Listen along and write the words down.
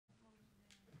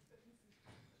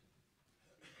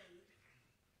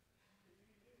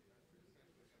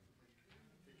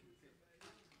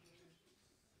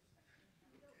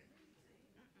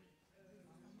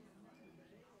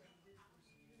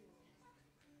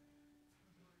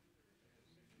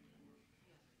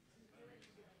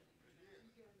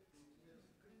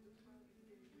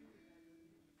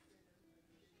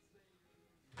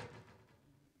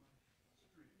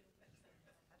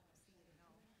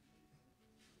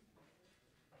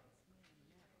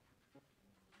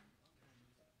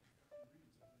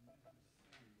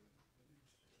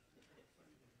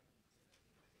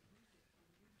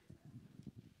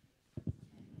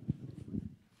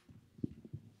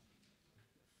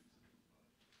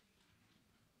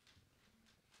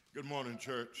Good morning,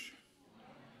 church.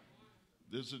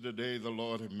 This is the day the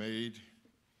Lord has made.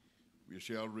 We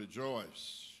shall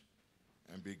rejoice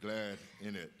and be glad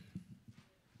in it.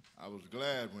 I was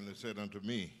glad when they said unto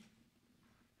me,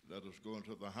 let us go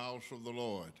into the house of the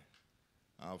Lord.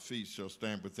 Our feet shall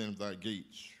stand within thy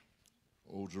gates,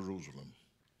 O Jerusalem.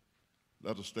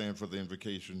 Let us stand for the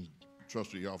invocation.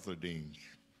 Trustee Arthur Deans.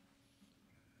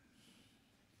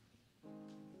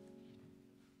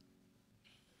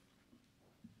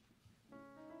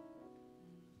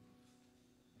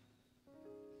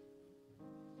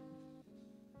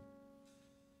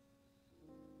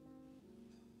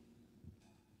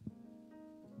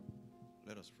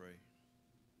 Let us pray.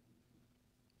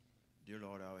 Dear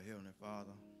Lord, our Heavenly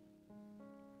Father,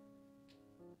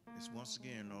 it's once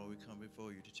again, Lord, we come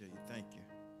before you to tell you thank you.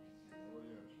 Oh,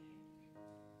 yes.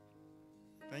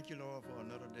 Thank you, Lord, for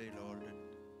another day, Lord, that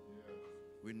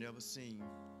we never seen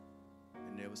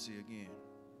and never see again.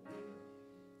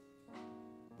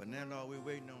 But now, Lord, we're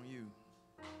waiting on you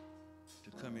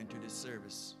to come into this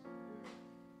service.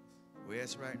 We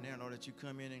ask right now, Lord, that you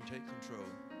come in and take control.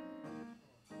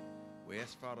 We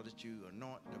ask, Father, that you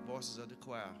anoint the voices of the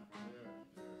choir.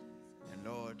 And,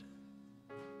 Lord,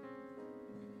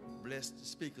 bless the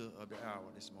speaker of the hour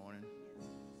this morning.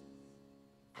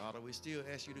 Father, we still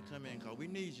ask you to come in because we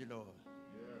need you, Lord.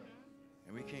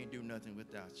 And we can't do nothing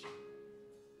without you.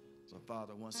 So,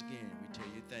 Father, once again, we tell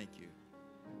you thank you.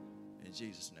 In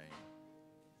Jesus'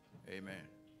 name, amen.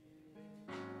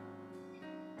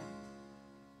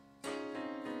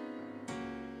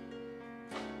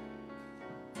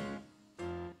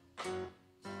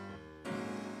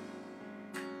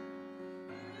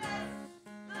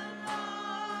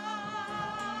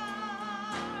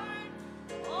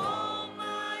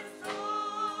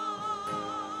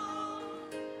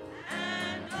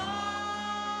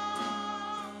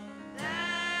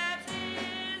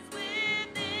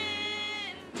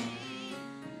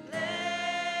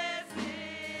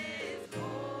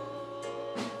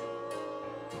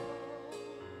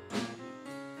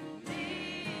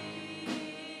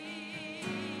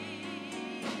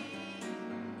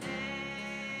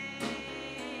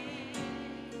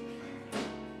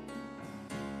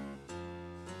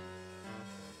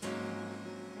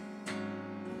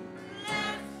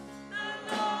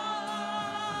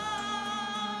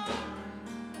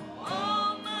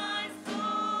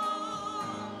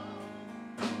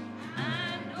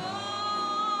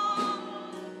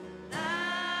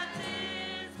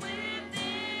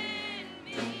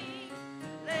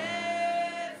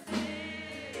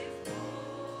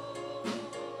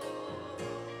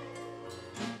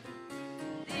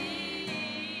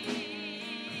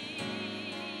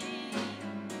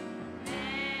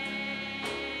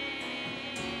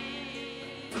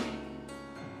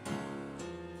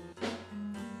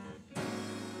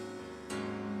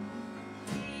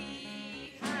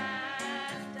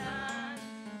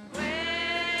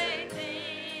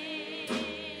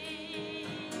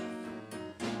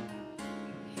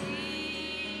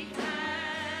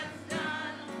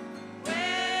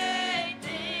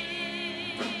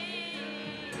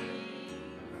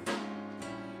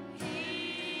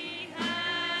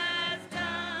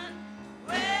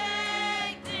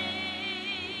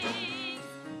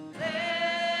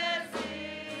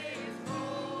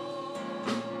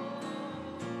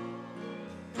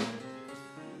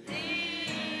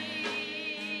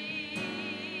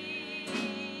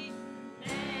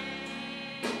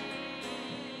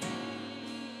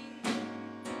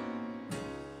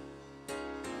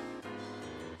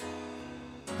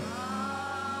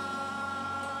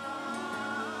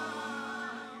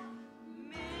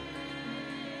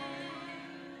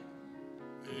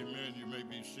 Amen. You may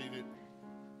be seated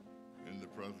in the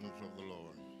presence of the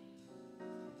Lord.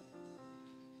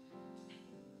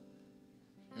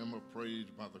 Hymn of praise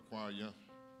by the choir,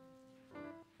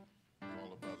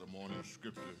 followed by the morning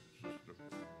scripture, Sister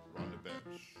Rhonda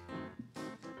Betts.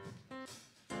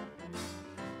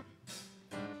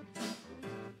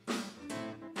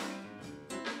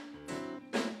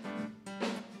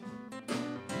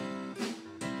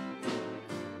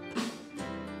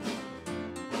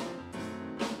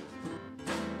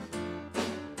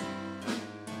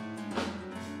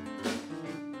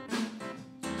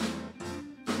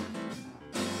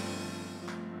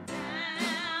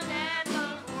 Down at the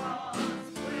cross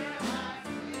where my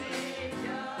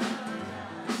Savior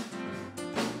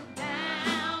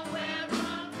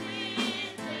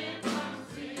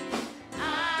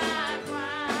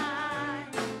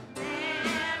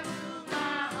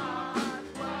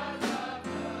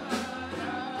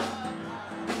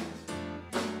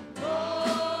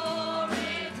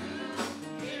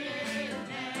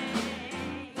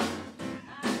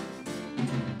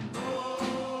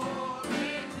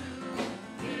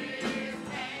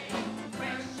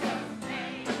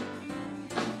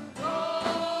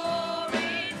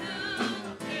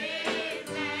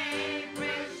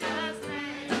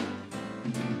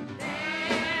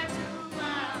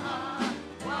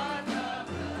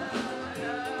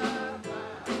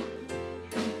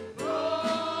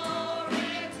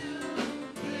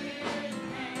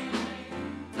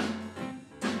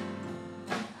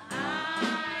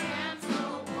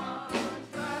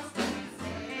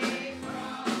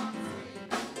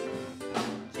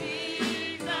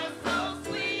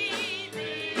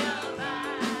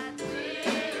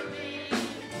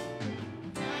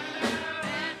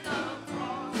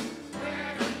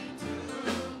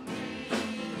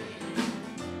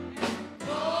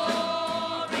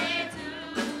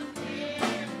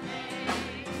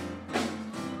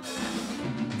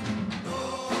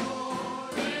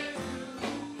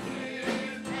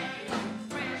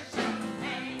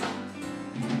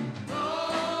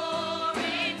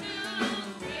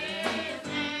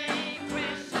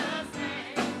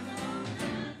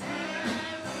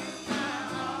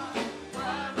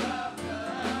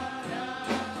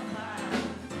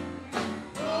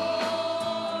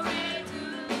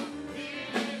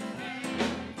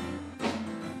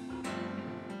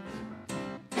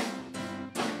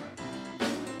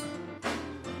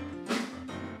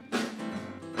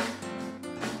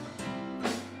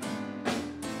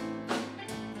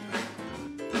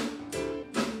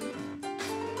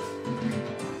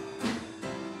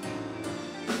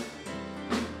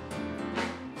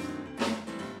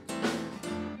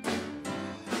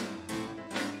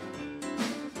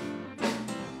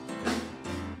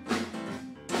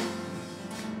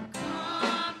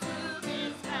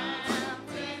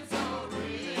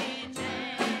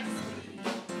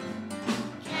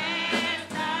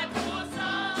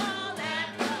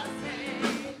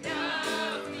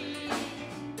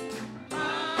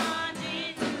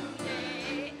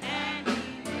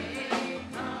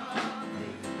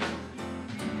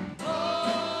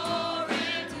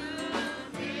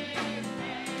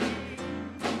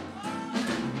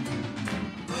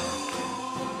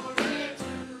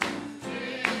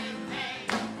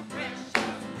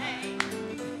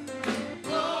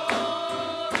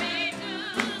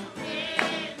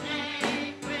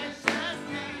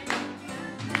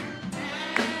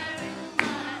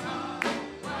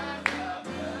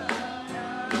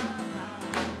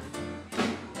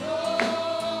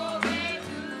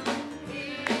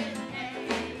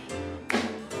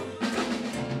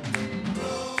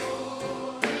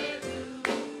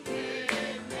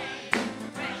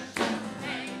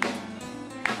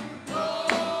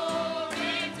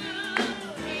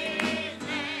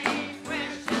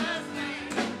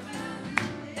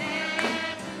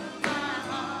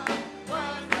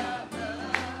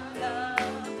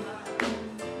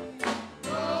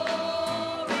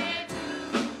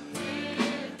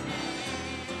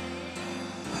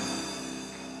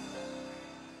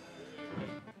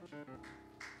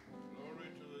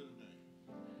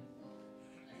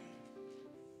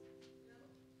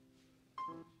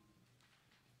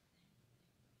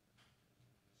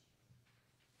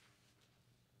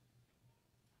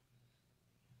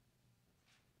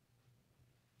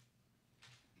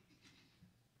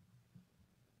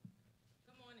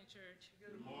church.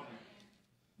 Good morning.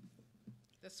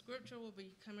 The scripture will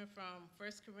be coming from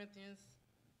 1 Corinthians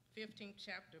 15th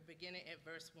chapter, beginning at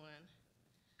verse 1.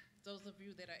 Those of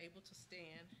you that are able to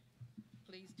stand,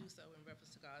 please do so in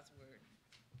reference to God's word.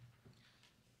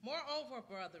 Moreover,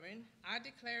 brethren, I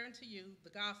declare unto you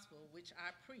the gospel which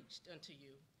I preached unto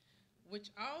you,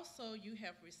 which also you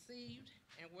have received,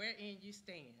 and wherein you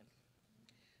stand,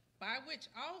 by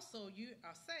which also you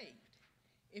are saved,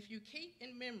 if you keep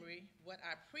in memory what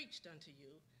I preached unto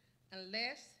you,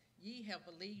 unless ye have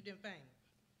believed in vain.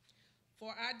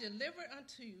 For I delivered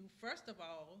unto you first of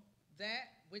all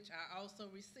that which I also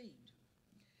received,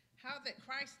 how that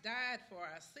Christ died for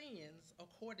our sins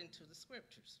according to the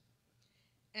scriptures,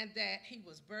 and that he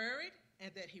was buried,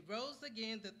 and that he rose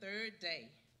again the third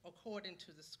day according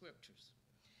to the scriptures,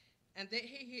 and that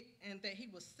he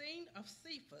was seen of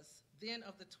Cephas, then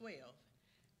of the 12.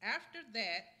 After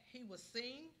that he was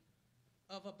seen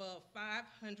of above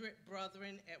 500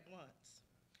 brethren at once,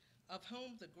 of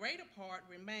whom the greater part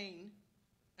remain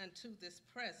unto this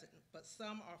present, but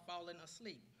some are fallen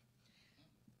asleep.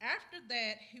 After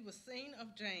that he was seen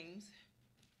of James,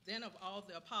 then of all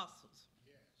the apostles.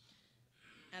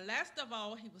 And last of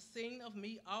all he was seen of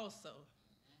me also,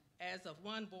 as of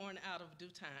one born out of due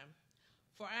time.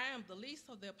 For I am the least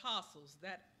of the apostles,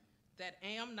 that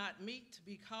am not meet to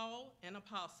be called an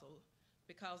apostle,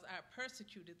 because I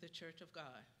persecuted the church of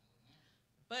God.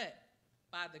 But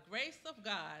by the grace of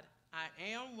God I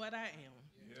am what I am.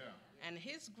 Yeah. And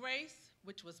his grace,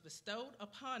 which was bestowed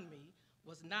upon me,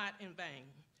 was not in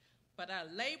vain. But I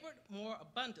labored more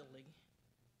abundantly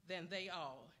than they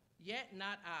all, yet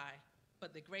not I,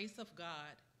 but the grace of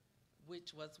God,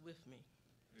 which was with me.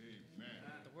 Amen.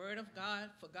 The word of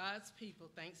God for God's people.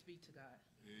 Thanks be to God.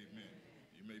 Amen.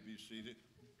 You may be seated.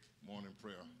 Morning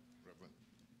prayer, Reverend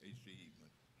A.C. Eatman.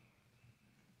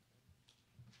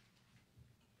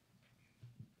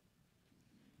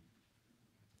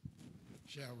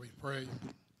 Shall we pray?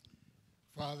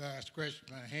 Father, I stretch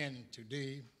my hand to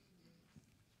thee,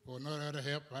 for no other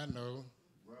help I know.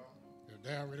 If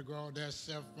thou withdraw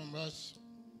thyself from us,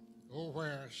 oh,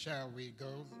 where shall we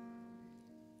go?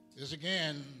 This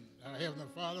again, our Heavenly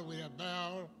Father, we have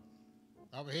bowed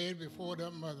our head before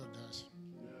the mother does.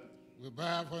 We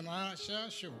bow for naught shall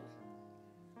show,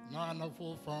 nor no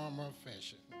full form or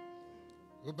fashion.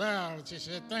 We bow to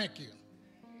say thank you.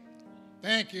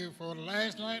 Thank you for the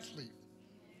last night's sleep,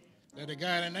 that the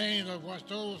guiding angel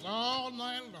watched over us all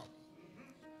night long.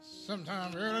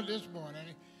 Sometime early this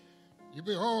morning, you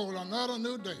behold another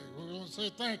new day. We want to say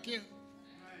thank you.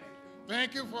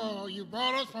 Thank you for you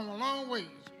brought us from a long ways.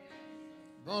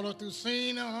 Brought us through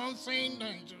seen and unseen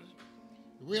dangers.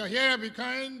 We are here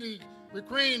behind the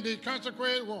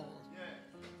consecrated walls,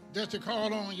 just to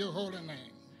call on your holy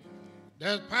name.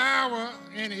 There's power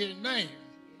in his name.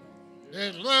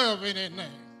 There's love in his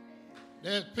name.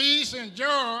 There's peace and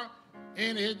joy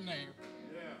in his name.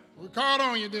 We call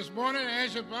on you this morning and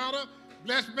ask you, Father,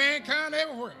 bless mankind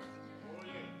everywhere.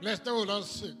 Bless those that are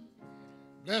sick.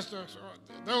 Bless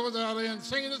those that are in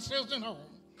senior citizen home.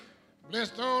 Bless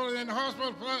those in the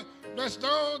hospital. Bless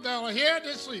those that are here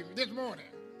this morning.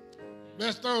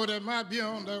 Bless those that might be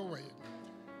on their way.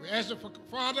 We ask you,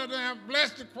 Father, to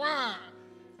bless the choir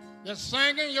that's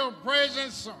singing your praise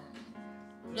and song.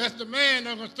 Bless the man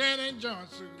that was standing in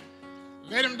Johnson.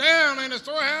 Let him down in the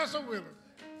storehouse of Willard,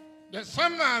 that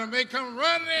somebody may come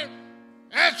running and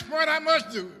ask what I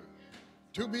must do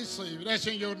to be saved. That's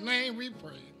in your name we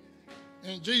pray.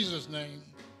 In Jesus' name,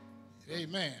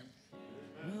 amen.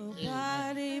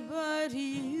 Nobody but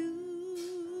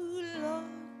you, Lord.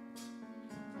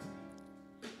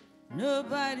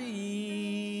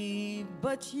 Nobody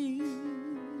but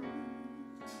you.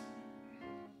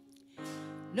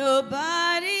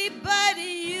 Nobody but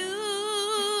you,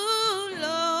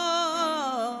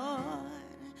 Lord.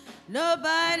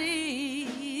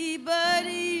 Nobody but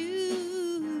you.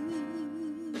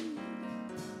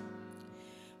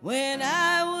 When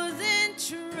I was in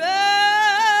trouble,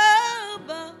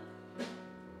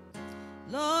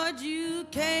 Lord, you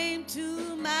came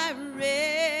to my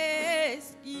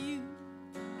rescue.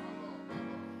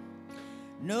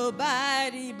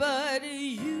 Nobody but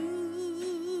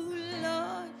you,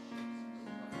 Lord.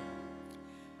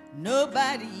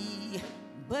 Nobody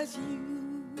but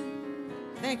you.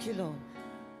 Thank you, Lord.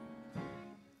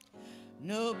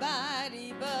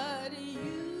 Nobody but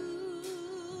you,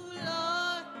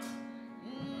 Lord.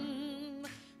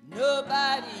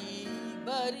 Nobody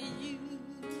but you.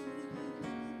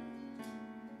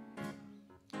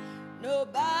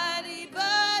 Nobody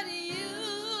but you,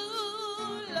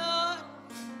 Lord.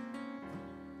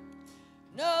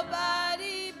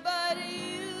 Nobody but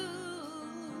you.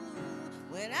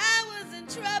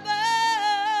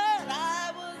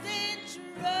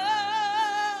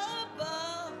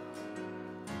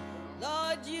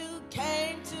 Lord, you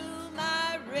came to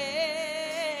my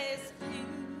rescue.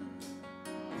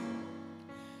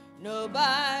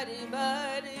 Nobody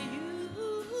but you,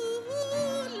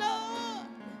 Lord.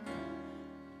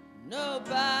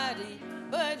 Nobody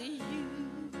but you.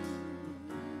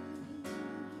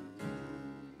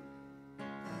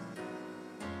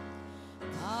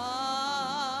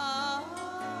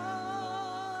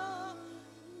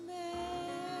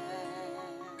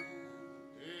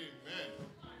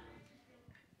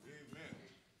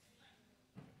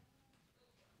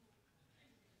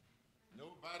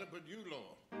 Nobody but you,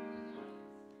 Lord.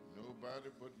 Nobody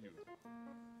but you.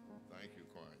 Thank you,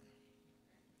 choir.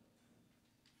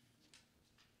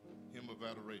 Hymn of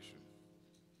adoration.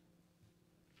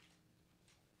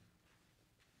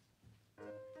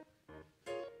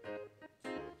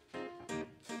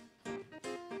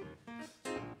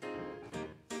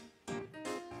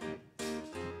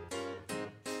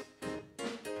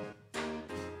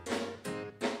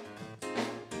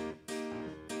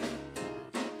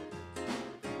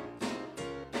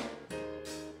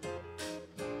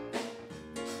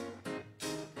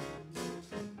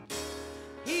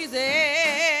 He's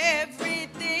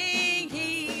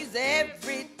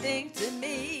everything to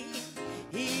me.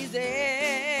 He's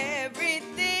everything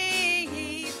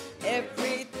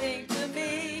to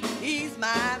me. He's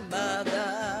my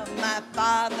mother, my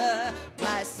father,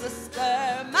 my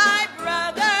sister, my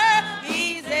brother.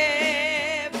 He's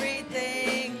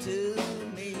everything to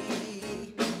me.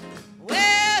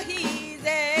 Well, he's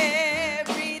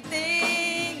everything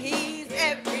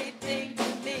to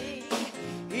me.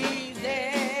 He's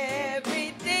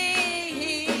everything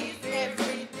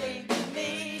to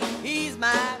me. He's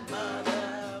my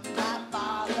mother, my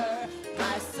father,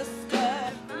 my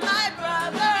sister, my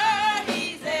brother.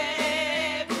 He's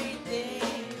everything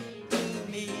to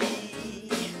me.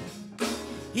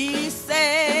 He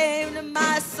saved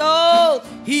my soul.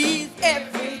 He's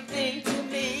everything to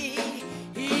me.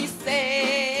 He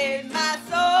saved my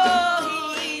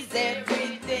soul. He's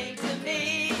everything to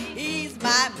me. He's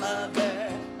my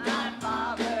mother, my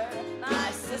father,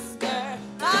 my sister,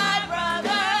 my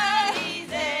brother. He's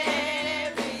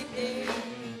everything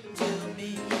to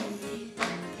me.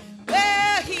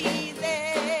 Well, he's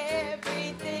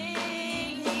everything to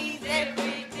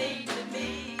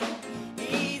me.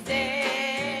 He's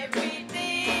everything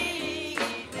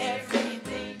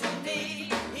to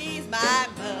me. He's my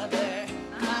mother,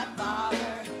 my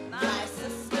father, my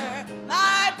sister,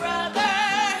 my brother.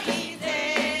 He's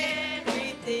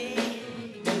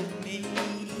everything to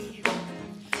me.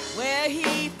 Well,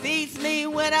 he feeds me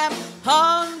when I'm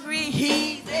hungry.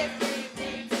 He's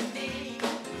everything to me.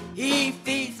 He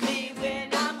feeds me when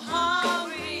I'm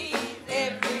hungry. He's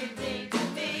everything to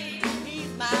me.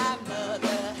 He's my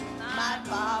mother, my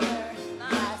father,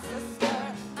 my sister,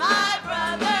 my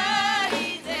brother.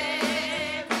 He's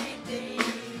everything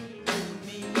to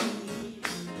me.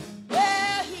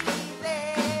 Well, he's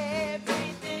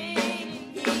everything to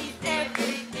me. He's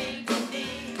everything to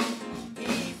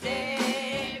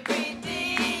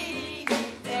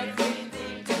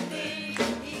me.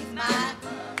 He's my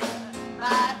mother,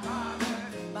 my father,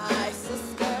 my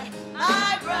sister,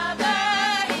 my brother.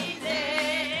 He's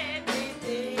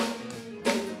everything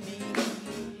to me.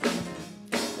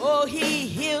 Oh, he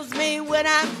heals me when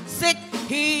I'm sick.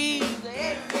 He's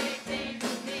everything to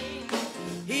me.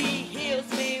 He heals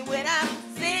me when I'm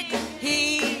sick.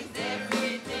 He's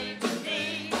everything to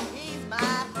me. He's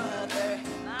my mother,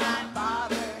 my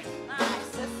father, my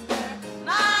sister,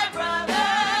 my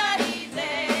brother. He's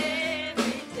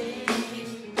everything to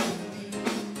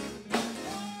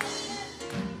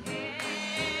me.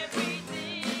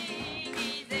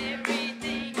 He's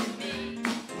everything to me.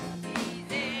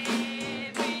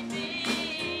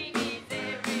 He's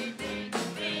everything to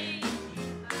me.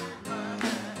 My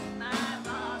mother, my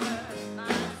father,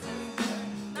 my sister,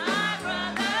 my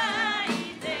brother.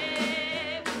 He's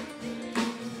everything to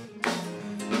me.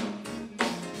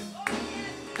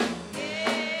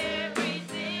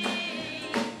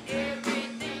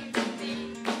 Everything to me.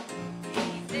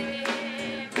 He's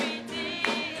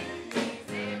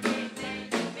everything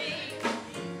to me.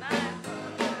 My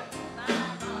mother,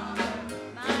 my father,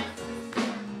 my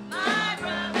sister, my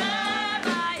brother,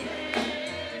 my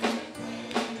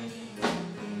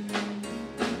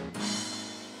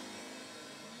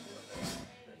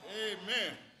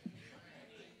Amen.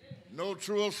 No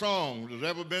truer song has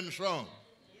ever been sung.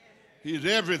 He's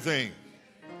everything.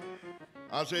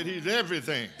 I said he's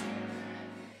everything.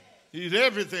 He's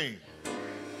everything.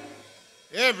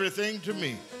 Everything to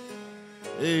me.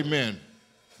 Amen.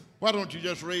 Why don't you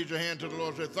just raise your hand to the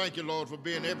Lord and say, thank you, Lord, for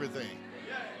being everything.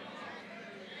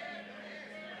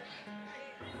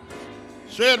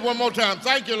 Say it one more time.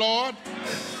 Thank you, Lord,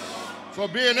 for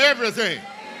being everything.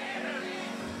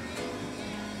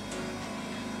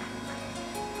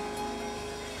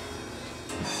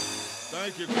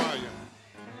 Thank you, choir.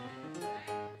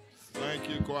 Thank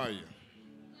you, choir.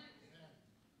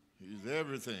 He's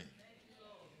everything.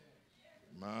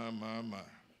 My.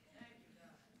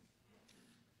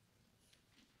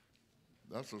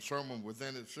 That's a sermon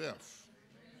within itself.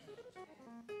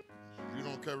 If you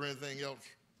don't carry anything else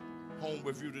home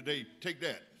with you today, take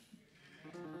that.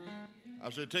 I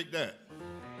said, take that.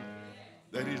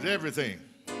 That he's everything.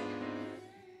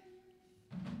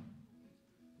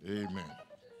 Amen. Amen.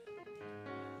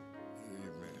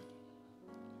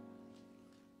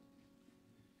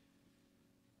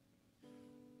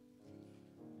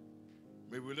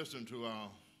 May we listen to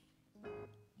our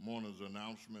morning's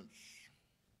announcements.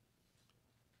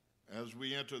 As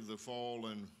we enter the fall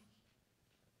and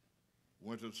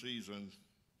winter season,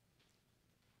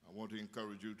 I want to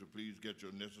encourage you to please get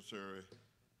your necessary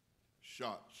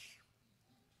shots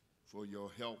for your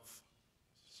health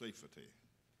safety.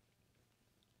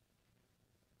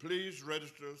 Please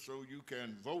register so you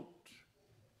can vote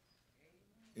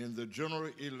in the general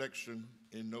election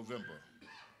in November.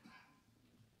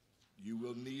 You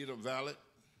will need a valid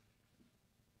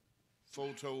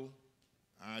photo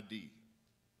ID.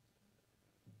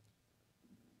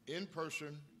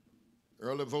 In-person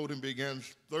early voting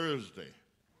begins Thursday,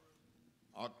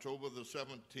 October the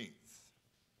 17th,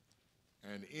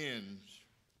 and ends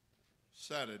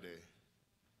Saturday,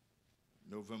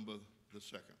 November the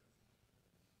 2nd.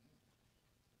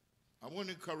 I want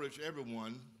to encourage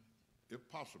everyone, if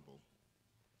possible,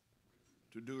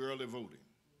 to do early voting.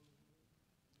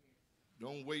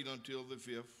 Don't wait until the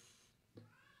 5th.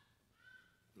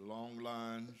 Long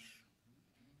lines,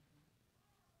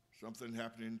 something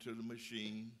happening to the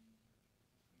machine,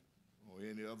 or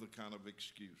any other kind of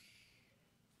excuse.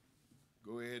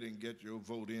 Go ahead and get your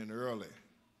vote in early.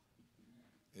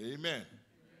 Amen.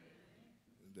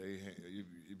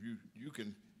 You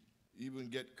can even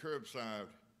get curbside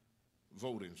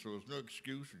voting, so it's no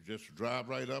excuse. You just drive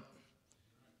right up,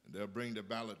 and they'll bring the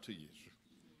ballot to you.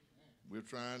 We're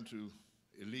trying to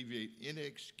alleviate any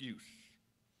excuse.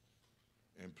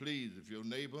 And please, if your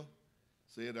neighbor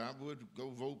said, I would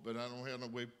go vote, but I don't have no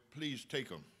way, please take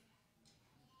them.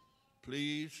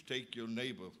 Please take your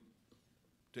neighbor,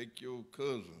 take your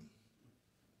cousin,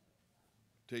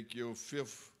 take your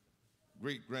 5th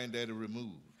great-granddaddy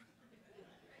removed.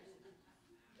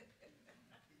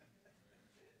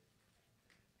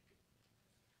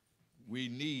 We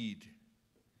need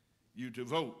you to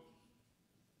vote.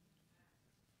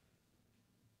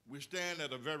 We stand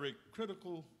at a very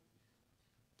critical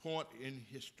point in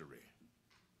history.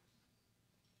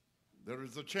 There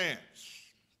is a chance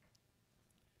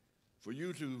for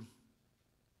you to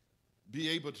be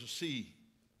able to see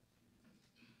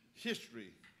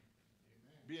history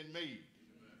being made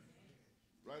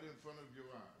right in front of your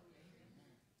eyes.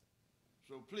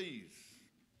 So please,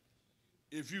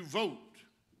 if you vote,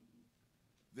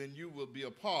 then you will be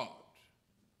a part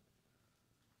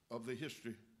of the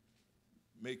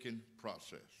history-making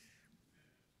process.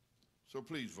 So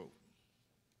please vote.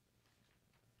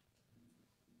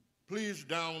 Please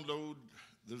download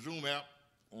the Zoom app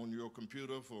on your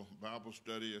computer for Bible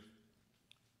study,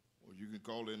 or you can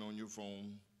call in on your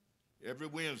phone every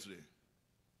Wednesday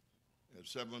at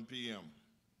 7 p.m.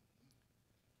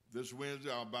 This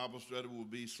Wednesday, our Bible study will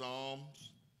be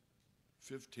Psalms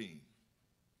 15.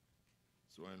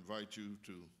 So I invite you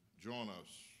to join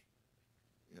us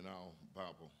in our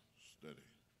Bible study.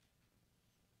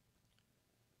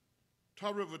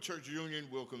 Tar River Church Union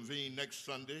will convene next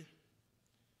Sunday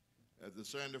at the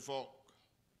Sandy Fork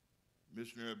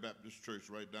Missionary Baptist Church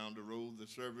right down the road. The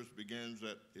service begins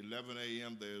at 11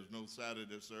 a.m. There is no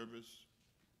Saturday service,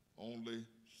 only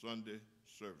Sunday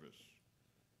service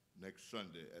next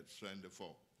Sunday at Sandy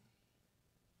Fork.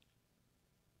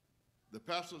 The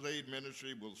Pastor's Aid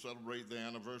Ministry will celebrate their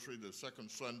anniversary the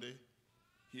second Sunday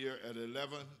here at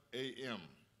 11 a.m.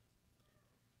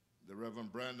 The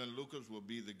Reverend Brandon Lucas will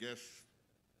be the guest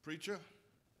preacher,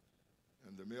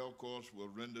 and the male chorus will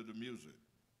render the music.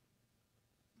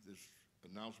 This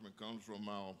announcement comes from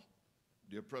our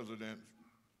dear President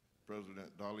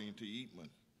Darlene T. Eatman,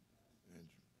 and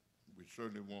we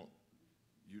certainly want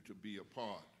you to be a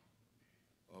part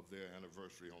of their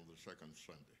anniversary on the second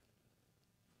Sunday.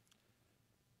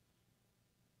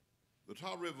 The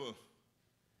Tar River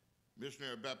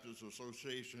Missionary Baptist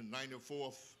Association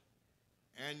 94th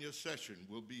annual session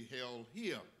will be held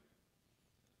here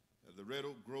at the Red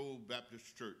Oak Grove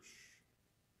Baptist Church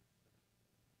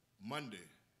Monday,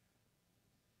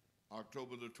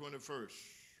 October the 21st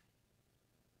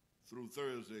through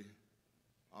Thursday,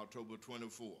 October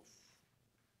 24th.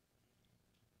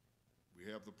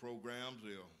 We have the programs.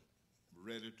 They are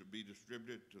ready to be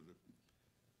distributed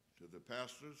to the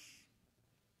pastors.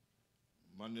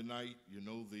 Monday night, you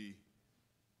know,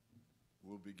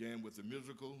 we'll begin with the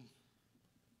musical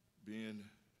being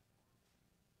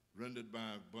rendered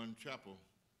by Bun Chapel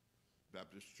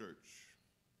Baptist Church.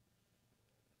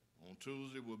 On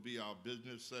Tuesday will be our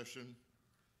business session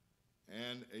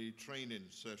and a training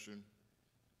session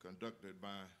conducted by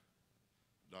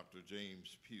Dr.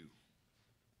 James Pugh.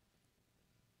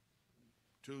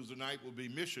 Tuesday night will be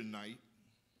mission night.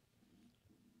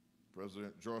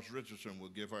 President Joyce Richardson will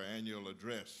give her annual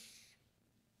address.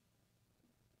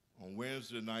 On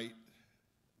Wednesday night,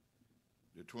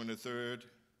 the 23rd,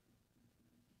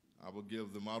 I will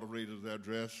give the moderator's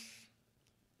address,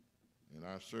 and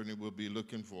I certainly will be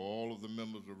looking for all of the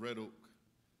members of Red Oak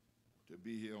to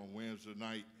be here on Wednesday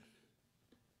night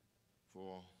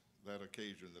for that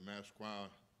occasion. The mass choir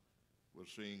will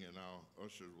sing and our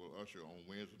ushers will usher on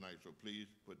Wednesday night, so please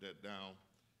put that down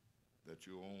that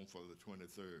you're on for the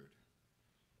 23rd.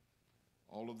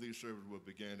 All of these services will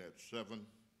begin at 7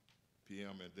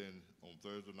 p.m. and then on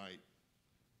Thursday night,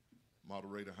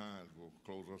 Moderator Hines will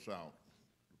close us out,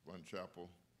 One Chapel,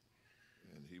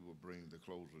 and he will bring the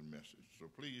closing message. So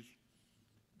please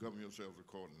govern yourselves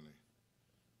accordingly.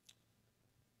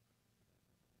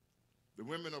 The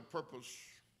Women of Purpose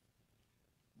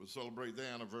will celebrate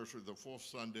their anniversary the fourth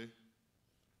Sunday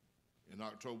in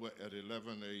October at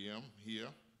 11 a.m. here.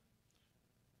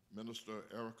 Minister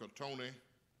Erica Toney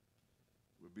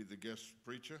will be the guest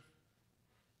preacher,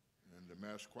 and the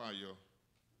mass choir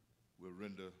will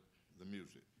render the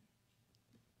music.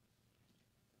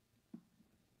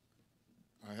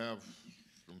 I have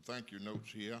some thank you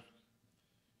notes here.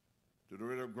 To the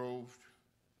Red Oak Grove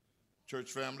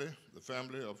church family, the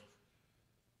family of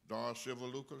Dar Silva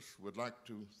Lucas, would like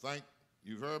to thank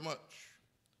you very much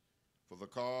for the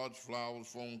cards, flowers,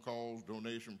 phone calls,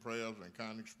 donation prayers, and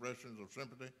kind expressions of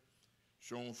sympathy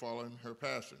shown following her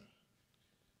passing.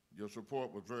 Your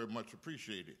support was very much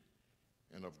appreciated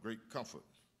and of great comfort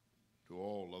to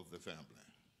all of the family.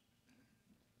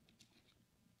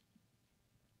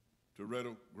 To Red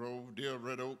Oak Grove, dear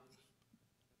Red Oak,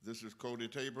 this is Cody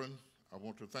Tabron. I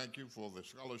want to thank you for the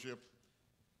scholarship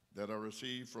that I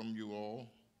received from you all.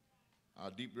 I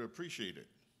deeply appreciate it.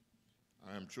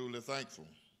 I am truly thankful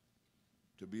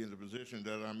to be in the position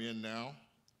that I'm in now,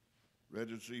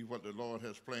 ready to see what the Lord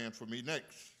has planned for me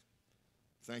next.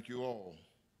 Thank you all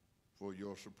for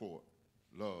your support.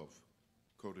 Love,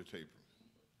 Cody Tabron.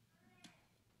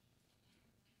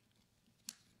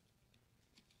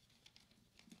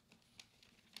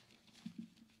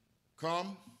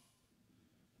 Come,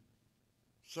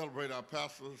 celebrate our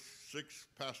pastor's 6th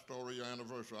pastoral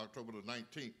anniversary, October the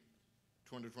 19th,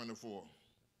 2024.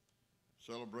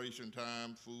 Celebration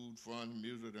time, food, fun,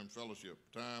 music, and fellowship.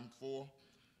 Time 4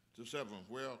 to 7,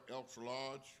 where Elks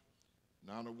Lodge,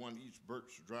 901 East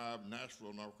Birch Drive,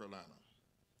 Nashville, North Carolina.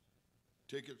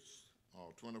 Tickets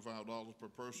are $25 per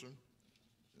person,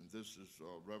 and this is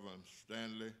Reverend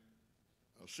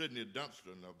Sidney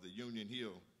Dunston of the Union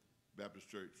Hill Baptist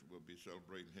Church will be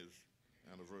celebrating his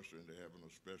anniversary, and they're having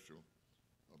a special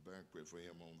banquet for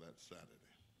him on that Saturday.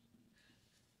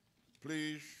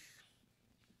 Please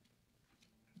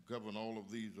govern all of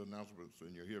these announcements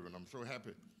in your hearing. I'm so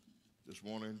happy this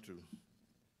morning to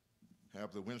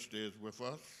have the Winsteads with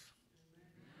us.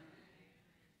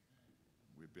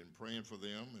 We've been praying for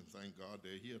them, and thank God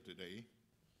they're here today.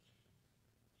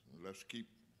 So let's keep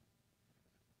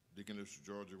Deaconess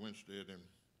Georgia Winstead in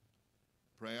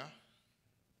prayer.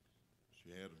 She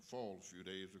had a fall a few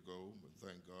days ago, but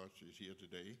thank God she's here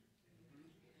today.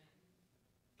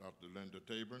 Dr. Linda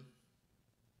Tabron,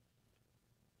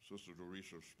 Sister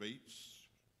Dorisha Spates,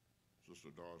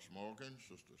 Sister Doris Morgan,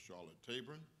 Sister Charlotte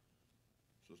Tabron,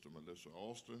 Sister Melissa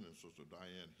Alston, and Sister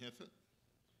Diane Hinton.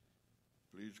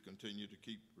 Please continue to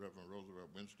keep Reverend Roosevelt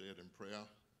Winstead in prayer,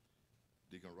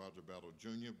 Deacon Roger Battle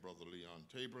Jr., Brother Leon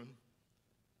Tabron,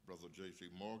 Brother J.C.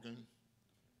 Morgan,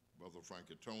 Brother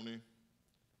Frankie Toney,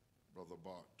 Brother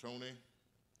Bart Toney,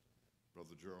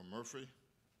 Brother Gerald Murphy,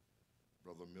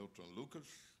 Brother Milton Lucas,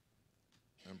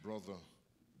 and Brother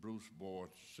Bruce Boyd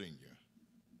Sr.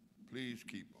 Please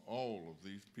keep all of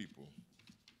these people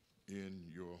in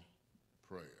your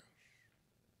prayers.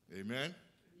 Amen?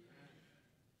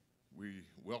 We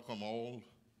welcome all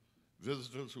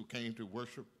visitors who came to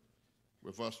worship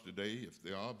with us today. If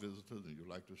there are visitors and you'd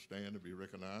like to stand and be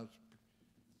recognized,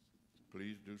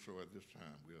 please do so at this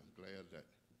time. We are glad that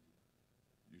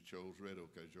you chose Red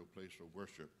Oak as your place of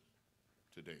worship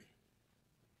today.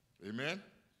 Amen?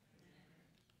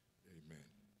 Amen.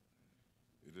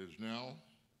 It is now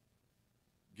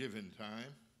giving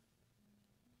time.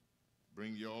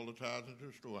 Bring ye all the tithes into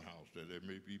the storehouse, that there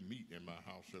may be meat in my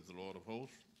house, saith the Lord of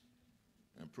hosts.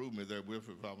 And prove me therewith,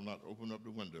 if I will not open up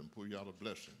the window and pour you out a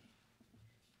blessing,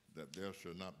 that there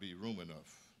shall not be room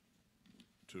enough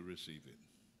to receive it.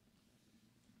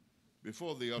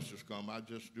 Before the ushers come, I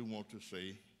just do want to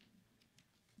say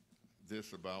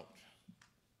this about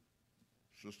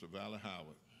Sister Valerie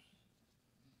Howard.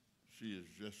 She is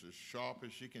just as sharp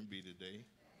as she can be today,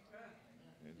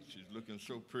 and she's looking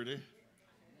so pretty,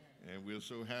 and we're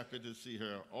so happy to see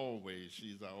her always.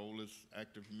 She's our oldest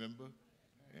active member,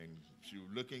 and she's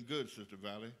looking good, Sister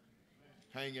Valerie.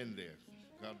 Hang in there.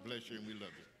 God bless you, and we love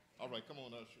you. All right, come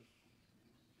on, ushers.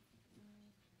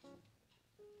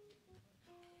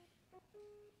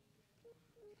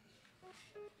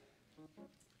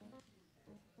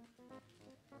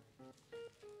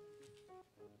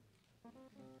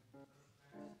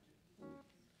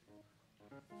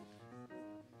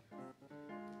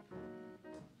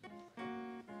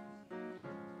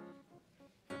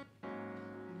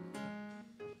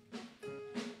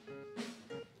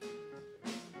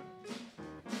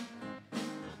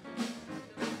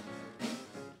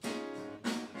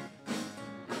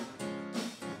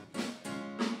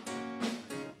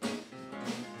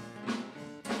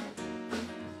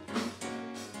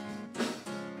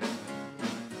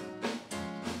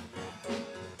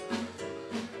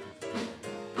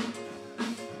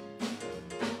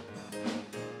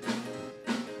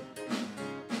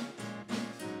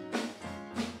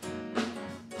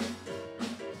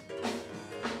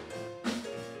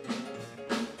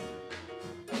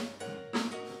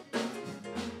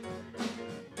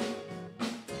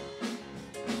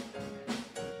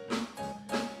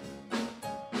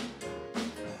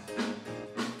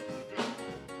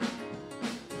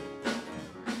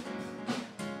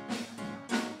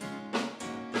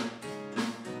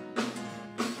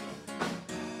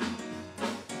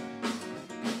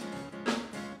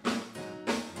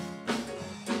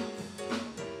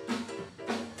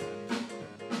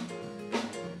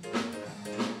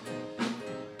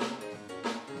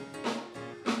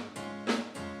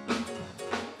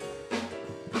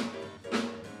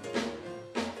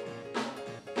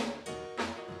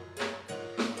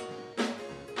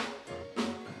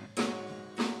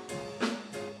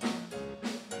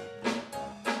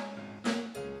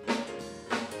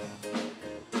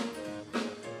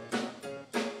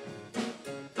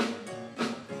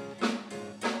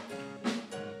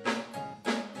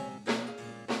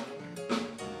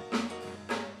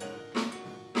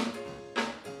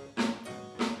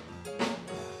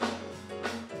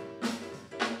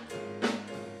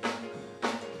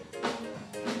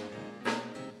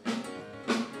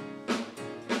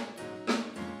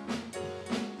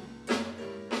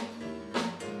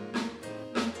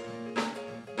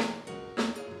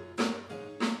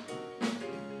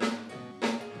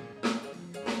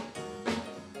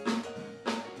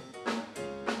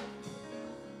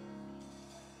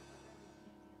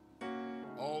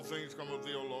 All things come of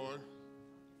thee, O Lord.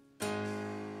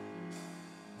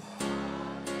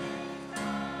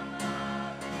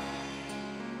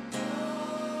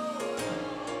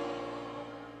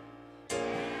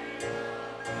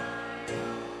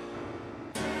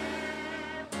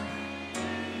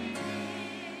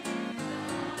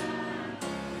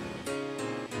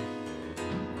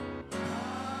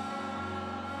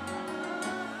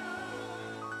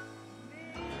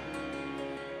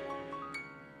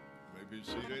 May be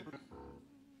seated.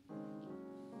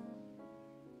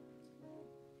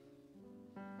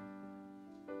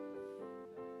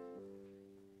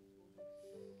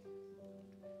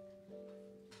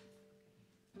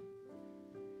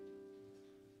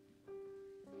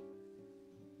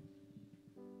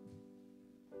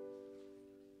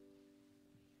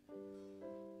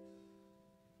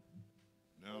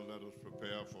 Now let us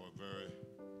prepare for a very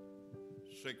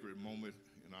sacred moment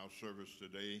in our service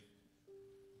today,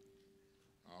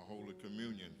 our Holy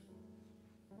Communion.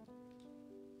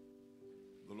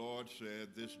 The Lord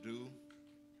said, "This do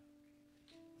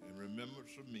in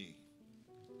remembrance of me,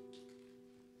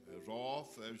 as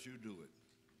oft as you do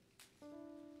it.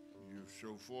 You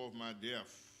show forth my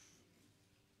death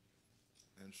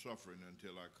and suffering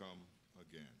until I come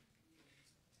again."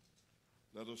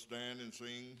 Let us stand and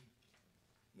sing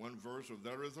one verse of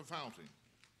 "There is a fountain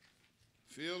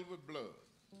filled with blood,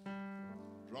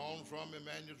 drawn from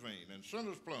Emmanuel's vein, and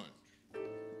sinners plunge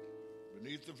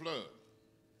beneath the flood,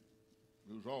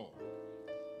 lose all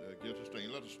that gets a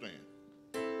stain." Let us stand.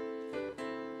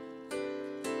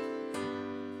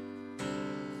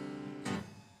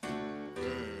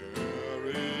 There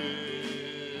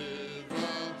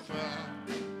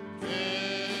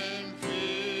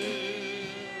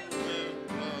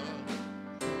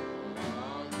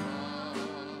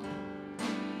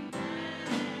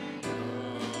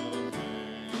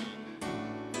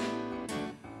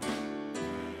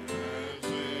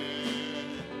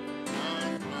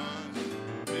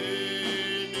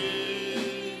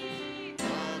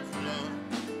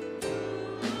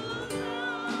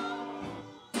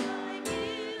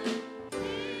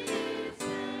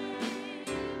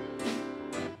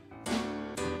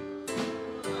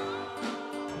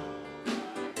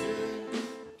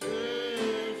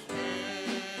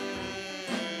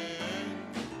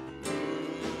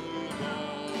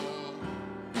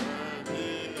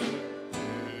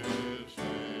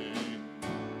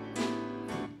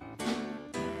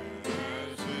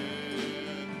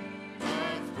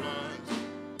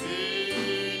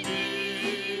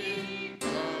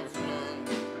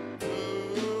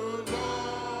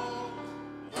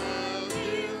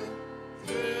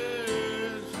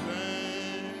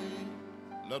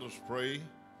us pray.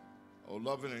 Oh,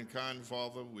 loving and kind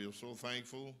Father, we are so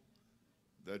thankful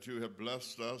that you have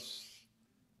blessed us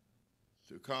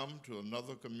to come to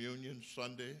another communion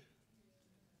Sunday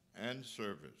and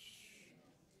service.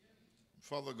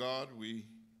 Father God, we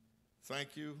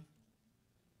thank you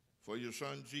for your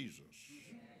son Jesus,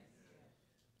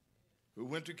 who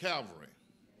went to Calvary,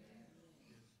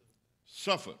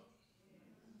 suffered,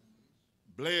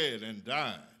 bled, and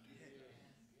died,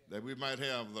 that we might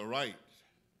have the right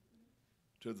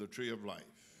to the tree of life.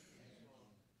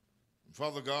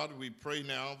 Father God, we pray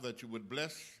now that you would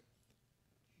bless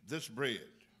this bread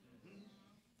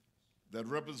that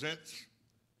represents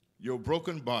your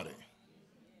broken body.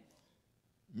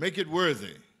 Make it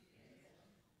worthy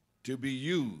to be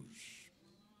used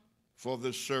for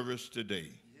this service today.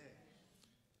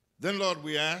 Then, Lord,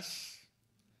 we ask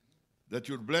that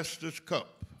you would bless this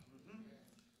cup,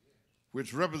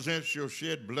 which represents your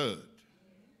shed blood.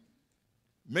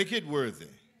 Make it worthy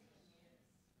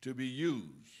to be used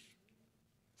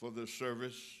for the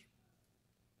service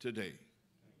today.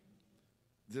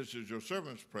 This is your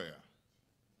servant's prayer.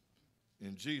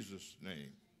 In Jesus'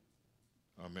 name,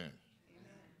 amen.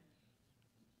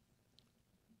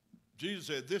 Jesus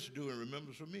said, this do in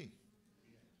remembrance of me.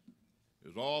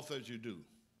 As all that you do,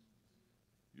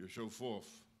 you show forth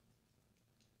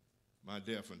my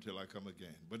death until I come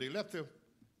again. But he left them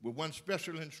with one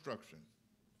special instruction.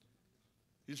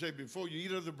 He said, before you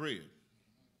eat of the bread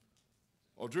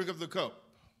or drink of the cup,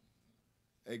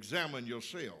 examine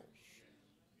yourselves.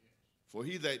 For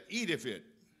he that eateth it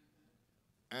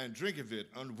and drinketh it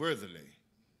unworthily,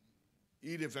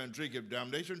 eateth and drinketh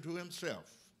damnation to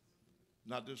himself,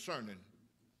 not discerning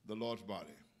the Lord's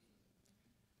body.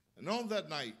 And on that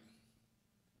night,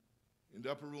 in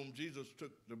the upper room, Jesus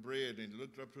took the bread and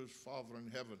looked up to his Father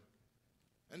in heaven,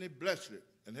 and he blessed it.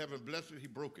 And having blessed it, he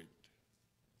broke it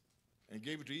and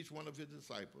gave it to each one of his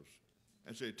disciples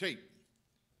and said, take,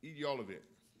 eat ye all of it.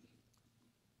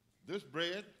 This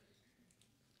bread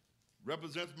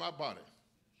represents my body,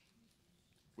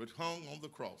 which hung on the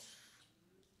cross,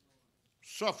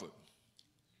 suffered,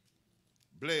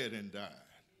 bled, and died,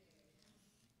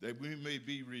 that we may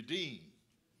be redeemed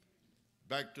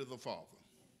back to the Father.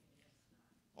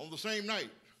 On the same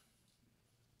night,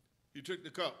 he took the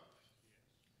cup,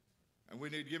 and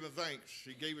when he'd given thanks,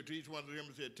 he gave it to each one of them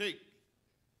and said, take,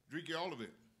 drink ye all of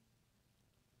it.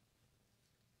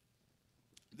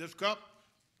 This cup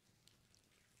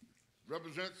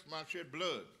represents my shed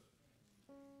blood,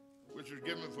 which is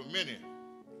given for many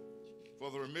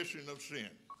for the remission of sin.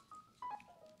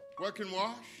 What can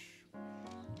wash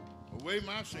away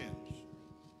my sins?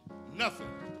 Nothing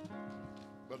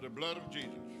but the blood of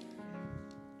Jesus.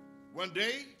 One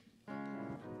day,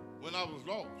 when I was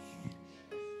lost,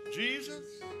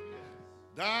 Jesus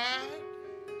died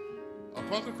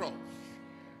upon the cross.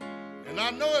 And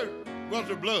I know it was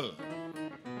the blood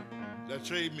that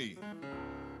saved me.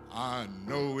 I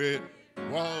know it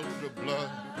was the blood.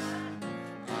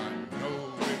 I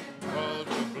know it was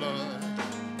the blood.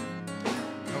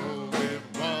 Know it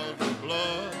was the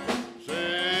blood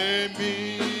saved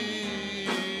me.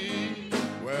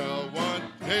 Well, one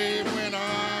day when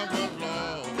I was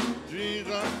lost,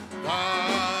 Jesus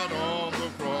died on the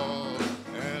cross,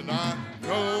 and I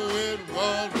know it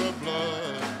was the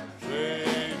blood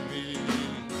saved me.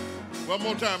 One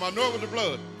more time, I know it was the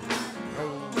blood.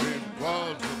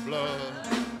 Was the blood.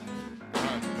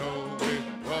 I know it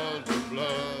was the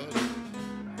blood.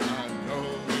 I know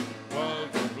it was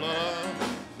the blood.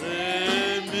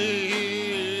 Save me.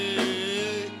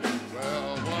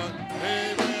 Well, one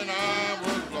day when I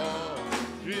was lost,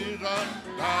 Jesus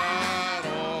died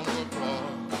on the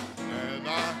cross, and I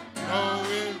know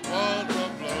it was the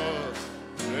blood.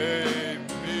 Save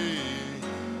me.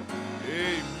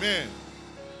 Amen.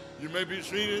 You may be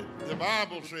seated. The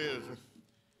Bible says,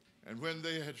 and when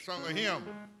they had sung a hymn,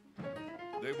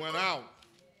 they went out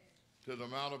to the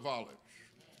Mount of Olives.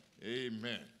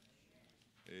 Amen.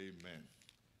 Amen.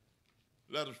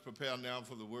 Let us prepare now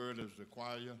for the word as the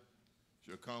choir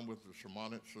shall come with the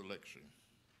sermonic selection.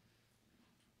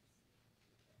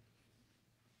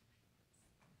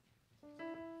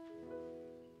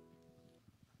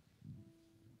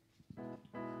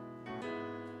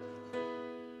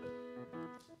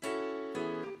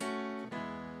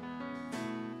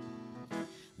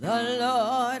 The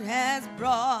Lord has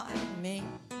brought me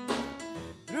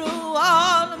through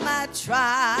all of my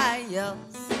trials,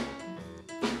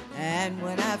 and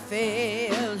when I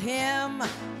failed him,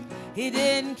 he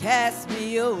didn't cast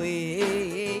me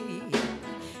away.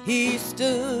 He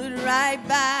stood right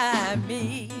by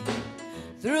me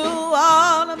through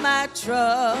all of my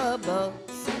troubles.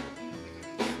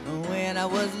 When when I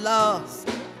was lost,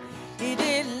 he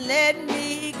didn't let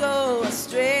me go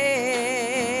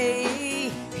astray.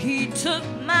 He took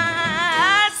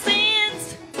my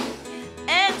sins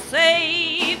and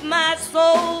saved my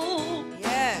soul.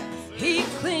 Yes. He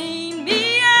cleaned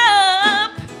me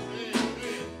up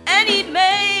and he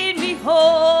made me whole.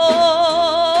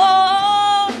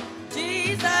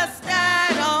 Jesus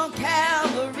died on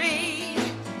Calvary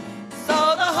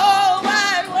so the whole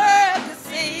wide world could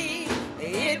see.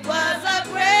 It was a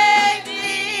great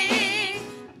thing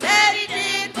that he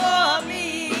did for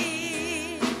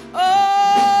me.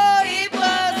 Oh, it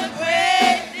was a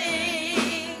great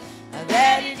thing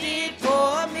that he did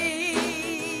for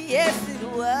me. Yes, it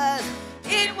was.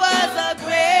 It was a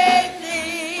great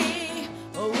thing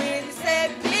when he set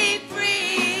me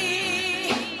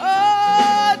free.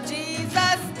 Oh,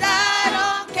 Jesus died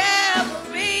on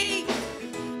Calvary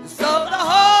so the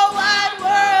whole wide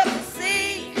world could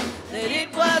see that it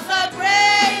was a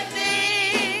great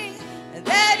thing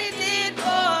that he did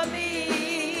for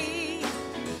me.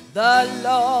 The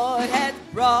Lord has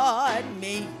brought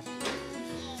me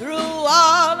through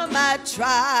all of my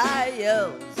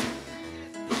trials.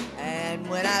 And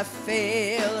when I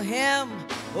failed him,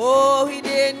 oh, he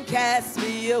didn't cast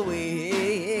me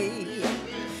away.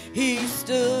 He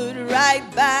stood right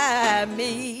by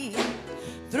me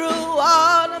through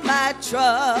all of my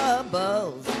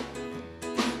troubles.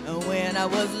 And when I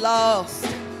was lost,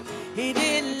 he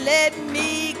didn't let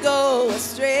me go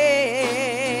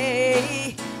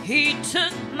astray. He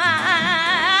took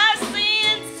my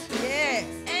sins Yes,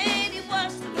 and he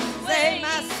washed them away. save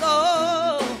my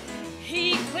soul.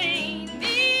 He cleaned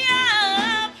me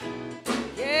up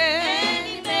Yeah. and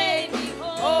he made me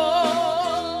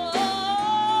whole.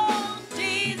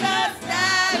 Jesus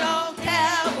died on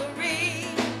Calvary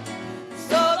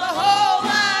so the whole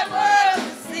wide world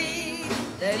could see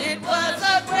that it was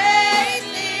a great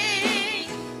thing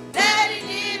that he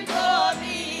did for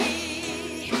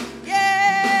me.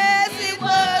 Yes, it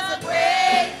was a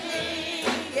great thing,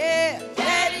 yeah,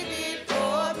 that he did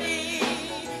for me.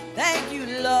 Thank you,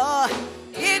 Lord.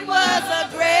 It was a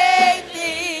great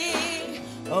thing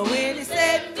when he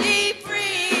set me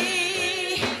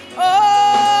free.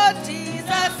 Oh,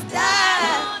 Jesus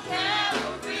died. On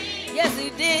Calvary, Yes, he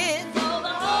did. so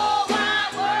the whole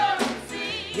wide world could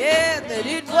see. Yeah, that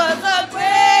it was a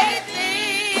great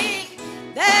thing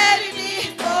that he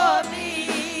did for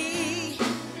me.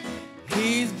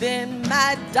 He's been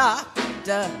my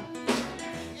doctor.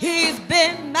 He's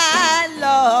been my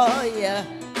lawyer.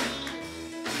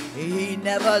 He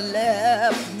never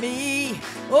left me.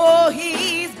 Oh,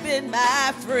 he's been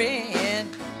my friend.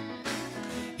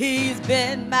 He's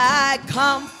been my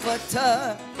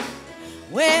comforter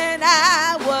when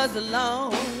I was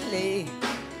lonely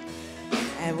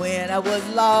and when I was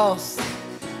lost.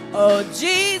 Oh,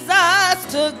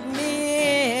 Jesus took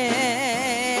me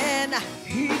in.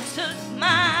 He took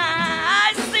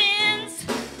my sins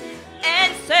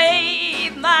and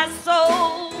saved my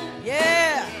soul.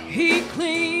 Yeah. He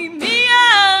cleaned me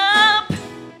up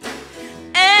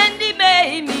and he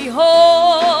made me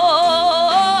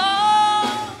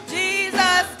whole.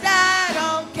 Jesus died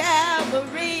on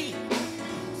Calvary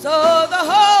so the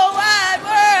whole wide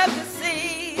world could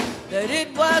see that it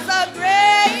was a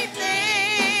great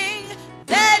thing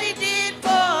that he did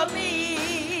for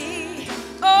me.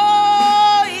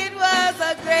 Oh, it was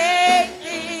a great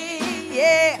thing,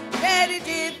 yeah, that he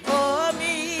did for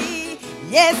me.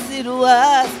 Yes, it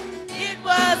was. It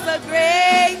was a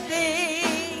great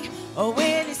thing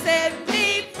when he set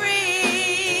me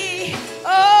free.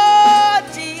 Oh,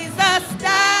 Jesus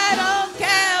died on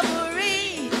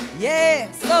Calvary,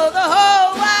 yeah, so the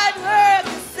whole wide world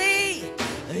could see.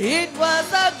 It was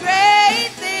a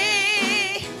great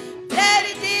thing that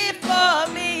he did for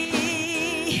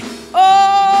me.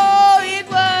 Oh, it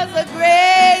was a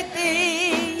great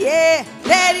thing, yeah,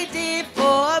 that he did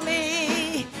for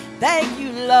me. Thank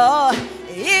you, Lord.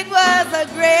 It was a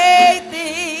great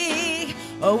thing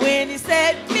when he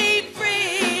set me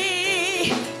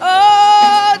free.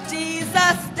 Oh,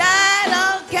 Jesus died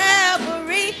on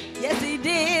Calvary. Yes, he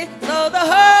did. So the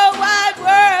whole wide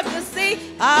world could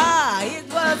see. Ah, it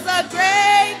was a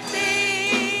great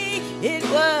thing. It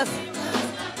was.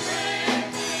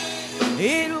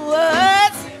 It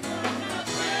was.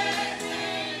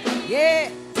 Yeah,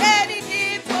 that he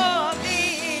did for me.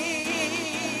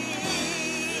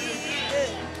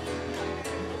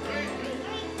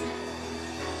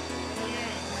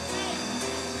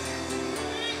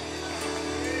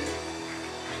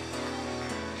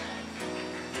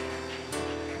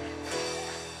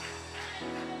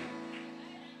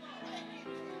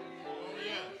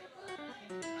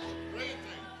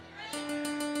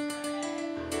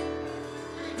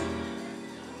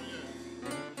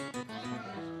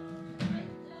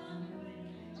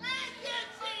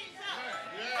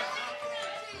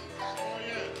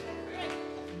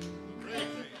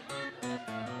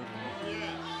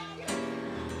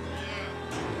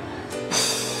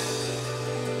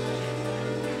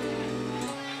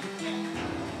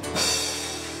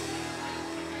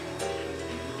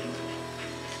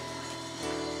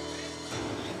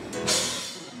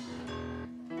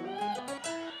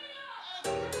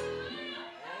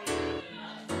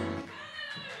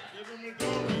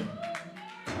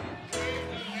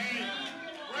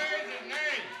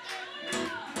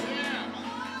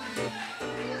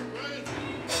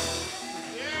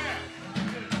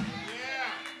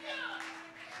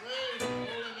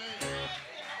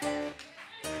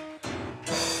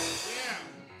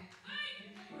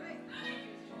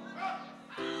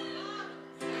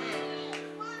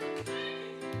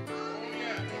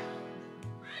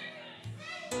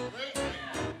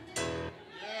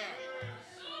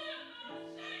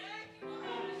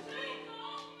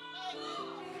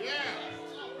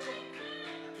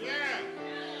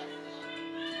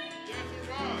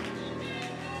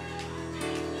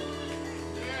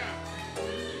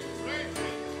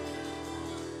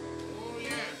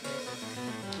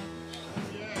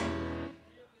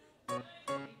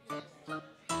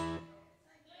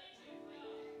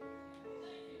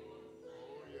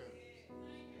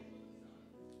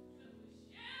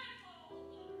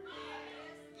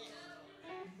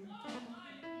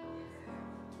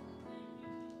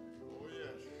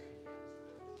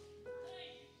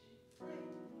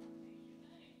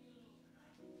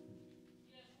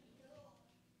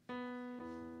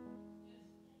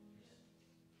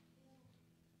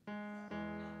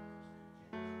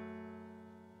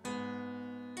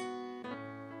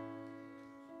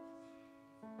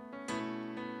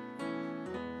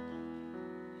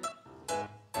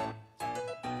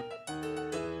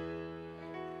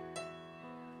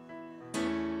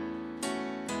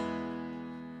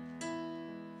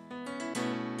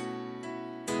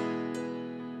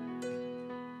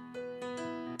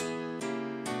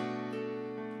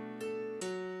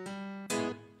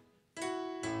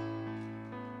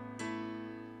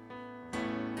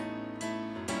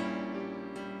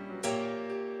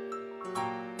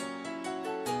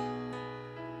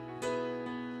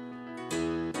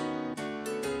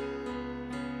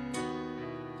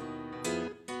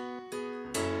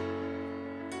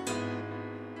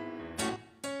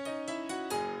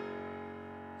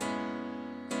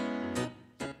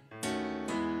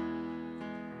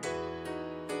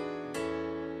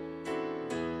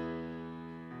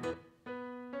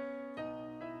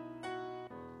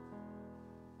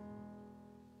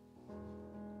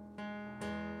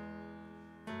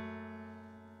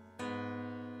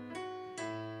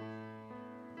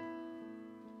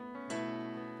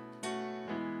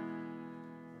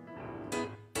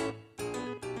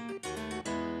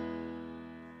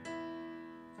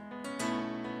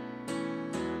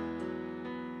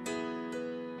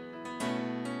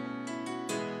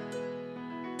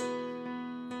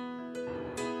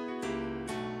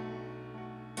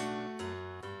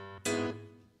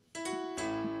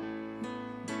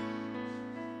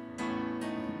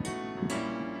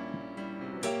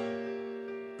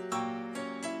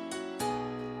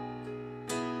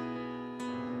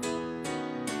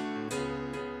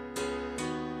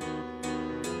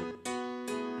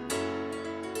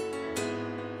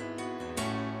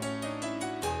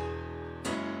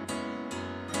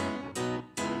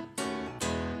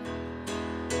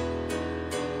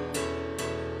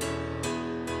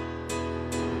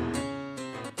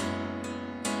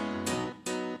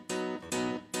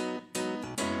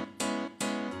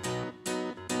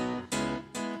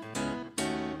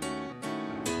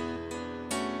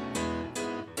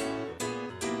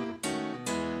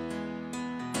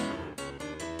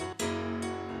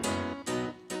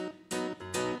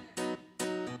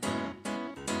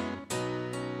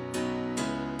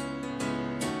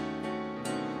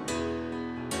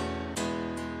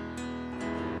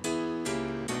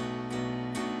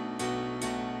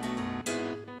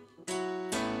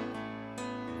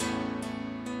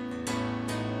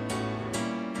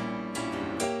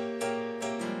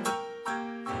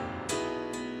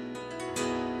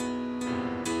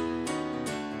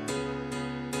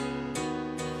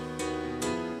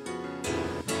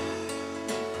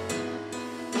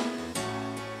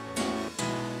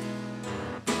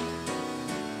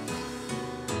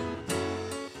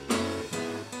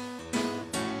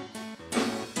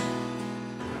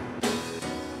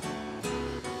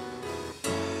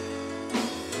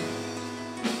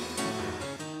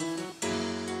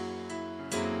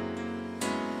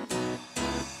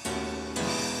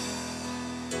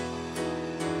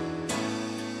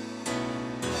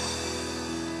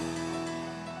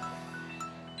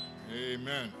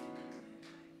 Amen.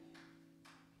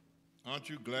 Aren't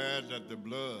you glad that the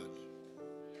blood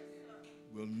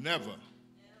will never,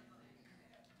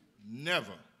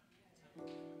 never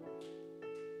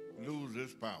lose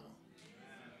its power?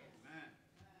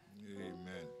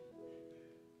 Amen.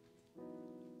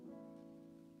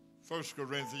 1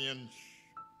 Corinthians,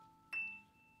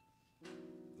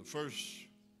 the first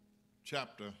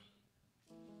chapter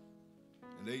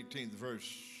and 18th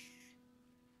verse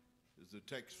is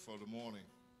the text for the morning.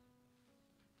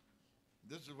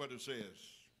 This is what it says.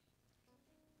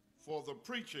 For the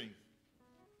preaching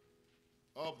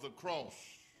of the cross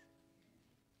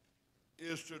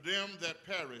is to them that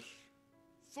perish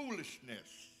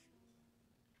foolishness,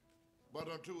 but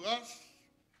unto us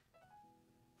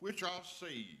which are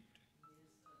saved,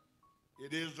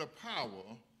 it is the power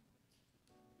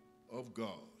of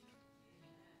God.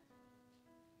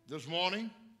 This morning,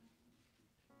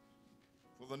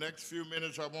 for the next few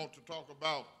minutes, I want to talk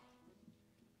about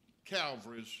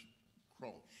Calvary's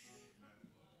cross.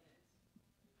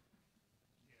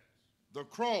 The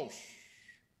cross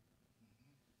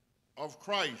of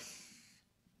Christ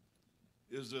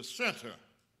is the center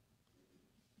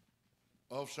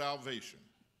of salvation.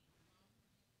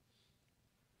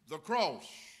 The cross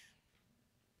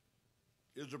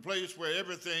is the place where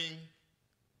everything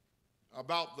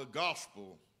about the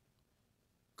gospel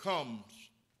comes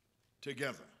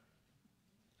together.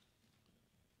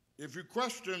 If you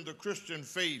question the Christian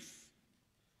faith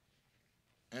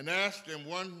and ask in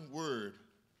one word,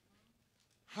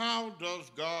 how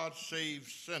does God save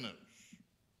sinners?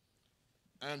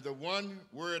 And the one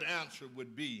word answer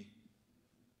would be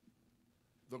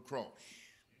the cross.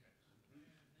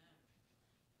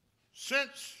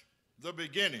 Since the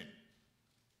beginning,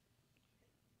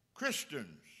 Christians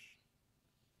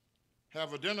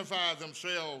have identified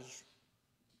themselves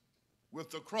with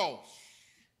the cross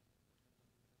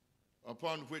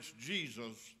upon which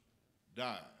Jesus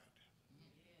died.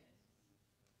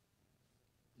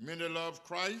 Many love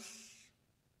Christ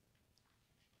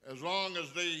as long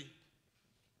as they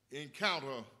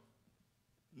encounter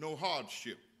no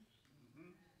hardship.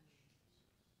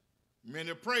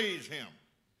 Many praise him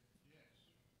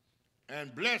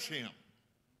and bless him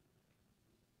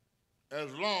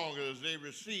as long as they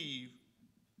receive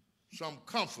some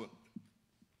comfort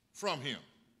from him.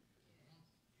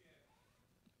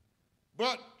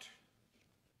 But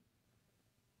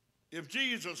if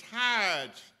Jesus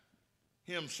hides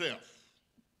himself,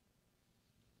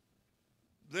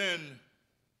 then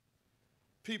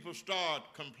people start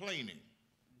complaining.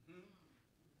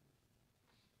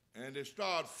 And they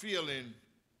start feeling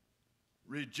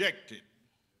rejected.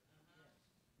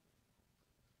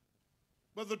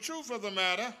 But the truth of the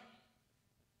matter,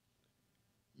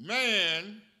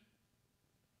 man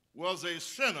was a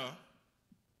sinner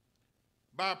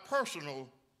by personal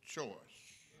choice.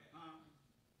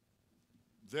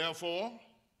 Therefore,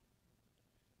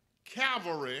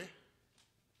 Calvary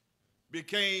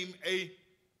became a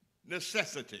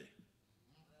necessity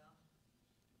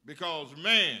because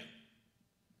man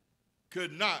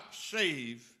could not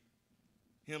save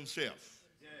himself.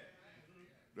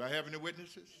 Do I have any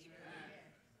witnesses?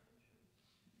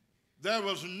 There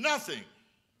was nothing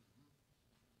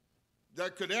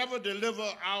that could ever deliver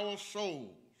our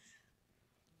souls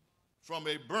from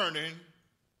a burning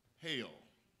hell.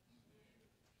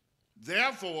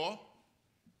 Therefore,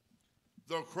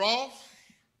 the cross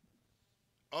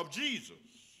of Jesus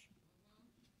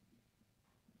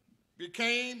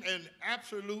became an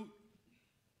absolute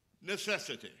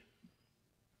necessity.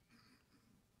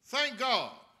 Thank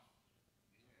God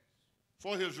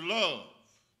for his love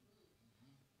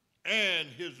and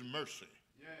his mercy.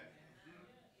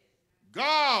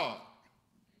 God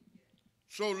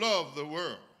so loved the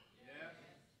world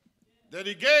that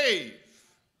he gave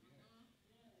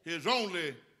his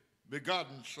only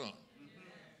begotten Son,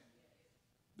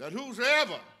 that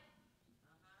whosoever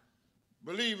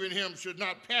believe in him should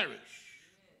not perish,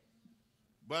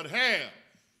 but have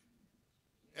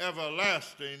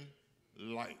everlasting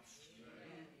life.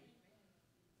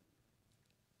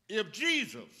 If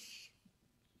Jesus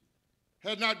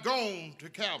had not gone to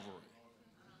Calvary,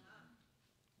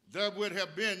 there would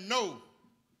have been no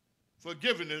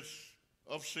forgiveness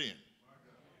of sin.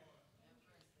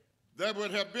 There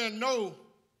would have been no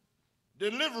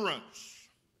deliverance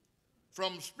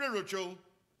from spiritual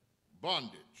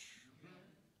bondage.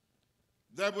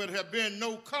 There would have been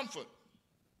no comfort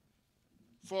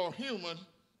for human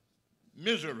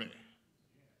misery.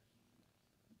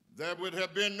 There would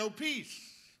have been no peace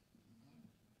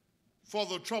for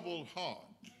the troubled heart.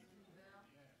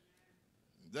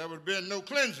 There would have been no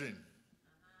cleansing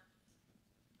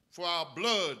for our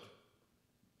blood-stained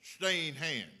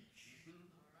hands.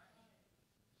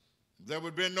 There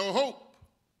would be no hope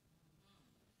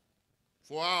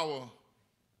for our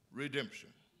redemption.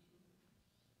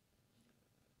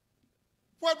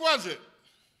 What was it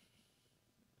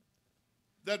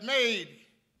that made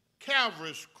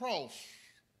Calvary's cross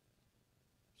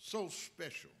so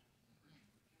special?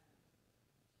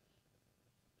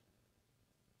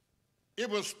 It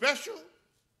was special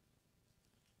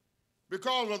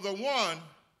because of the one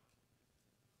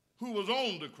who was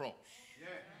on the cross.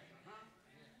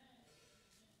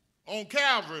 On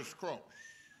Calvary's cross,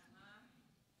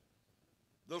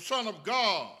 the Son of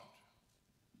God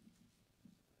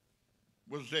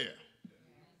was there.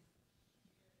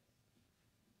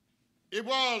 It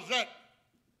was that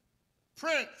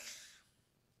Prince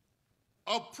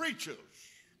of Preachers,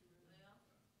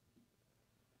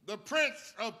 the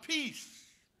Prince of Peace,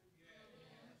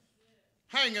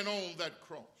 hanging on that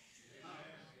cross.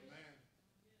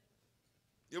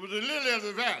 It was the lily of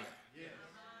the valley,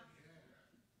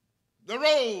 the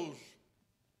rose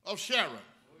of Sharon,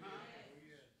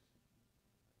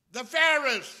 the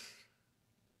fairest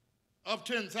of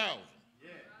 10,000,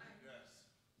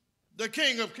 the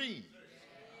King of Kings,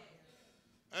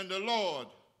 and the Lord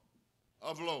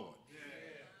of Lords.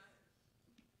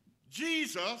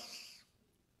 Jesus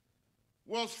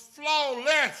was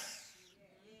flawless.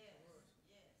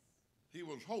 He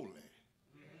was holy,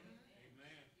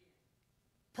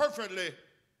 perfectly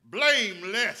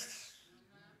blameless,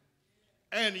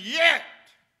 and yet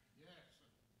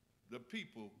the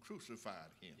people crucified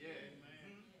him.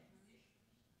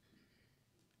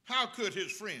 How could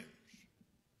his friends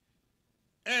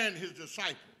and his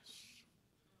disciples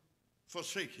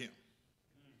forsake him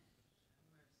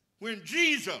when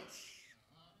Jesus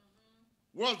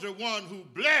was the one who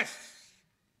blessed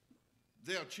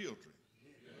their children?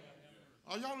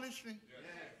 Are y'all listening?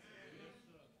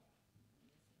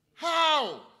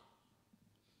 How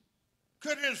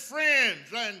could his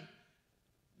friends and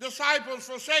disciples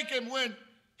forsake him when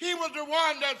he was the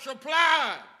one that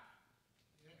supplied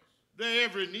their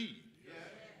every need?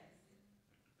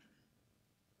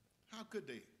 How could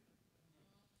they?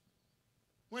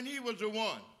 When he was the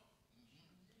one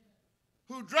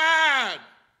who dried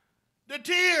the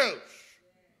tears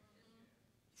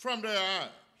from their eyes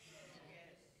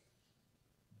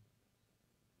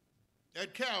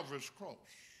at Calvary's cross.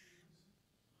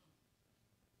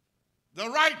 The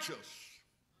righteous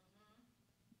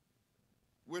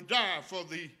will die for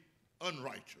the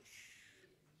unrighteous.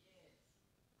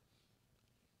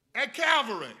 At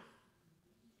Calvary,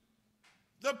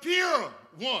 the pure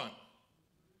one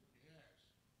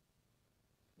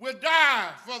will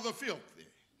die for the filthy.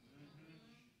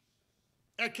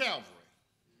 At Calvary,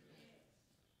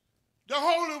 the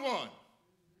Holy One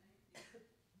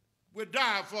will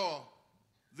die for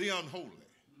the unholy.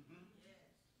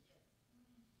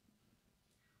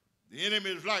 The enemy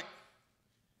is like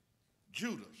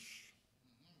Judas,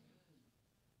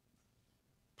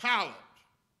 Pilate,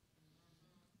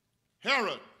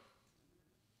 Herod,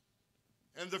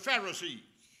 and the Pharisees,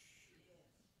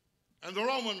 and the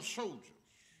Roman soldiers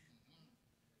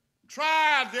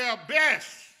tried their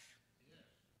best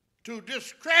to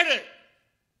discredit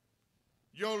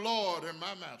your Lord and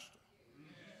my Master.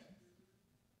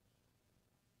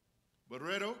 But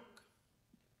Red Oak,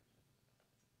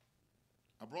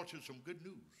 I brought you some good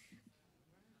news.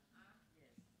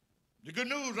 The good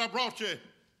news I brought you,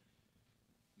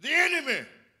 the enemy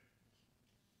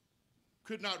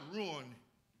could not ruin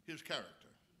his character.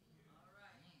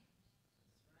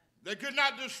 They could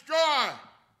not destroy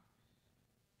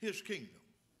his kingdom.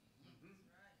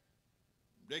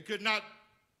 They could not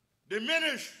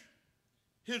diminish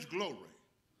his glory.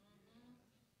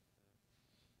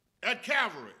 At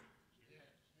Calvary,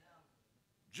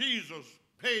 Jesus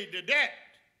paid the debt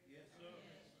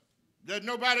that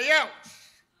nobody else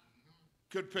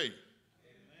could pay.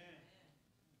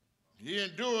 He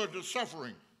endured the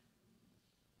suffering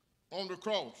on the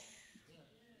cross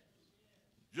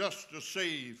just to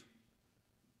save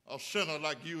a sinner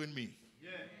like you and me.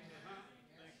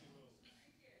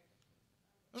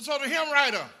 And so the hymn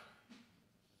writer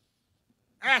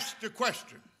asked the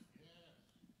question,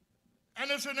 and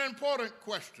it's an important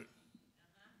question.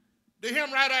 The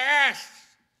hymn writer asked,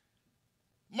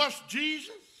 must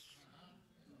Jesus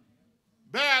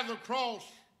bear the cross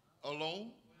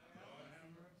alone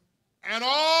and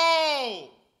all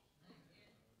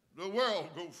the world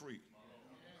go free?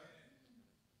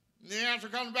 And the answer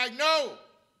comes back, no.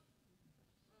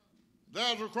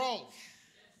 There's a cross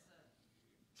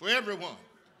for everyone.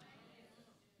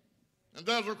 And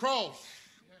there's a cross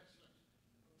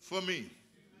for me.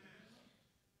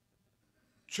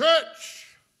 Church,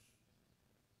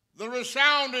 the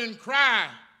resounding cry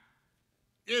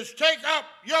is take up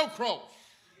your cross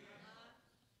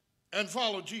and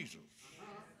follow Jesus,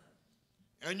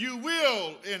 and you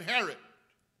will inherit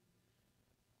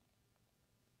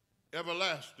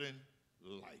everlasting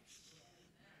life.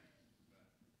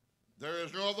 There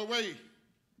is no other way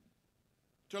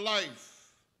to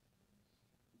life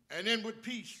and inward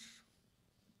peace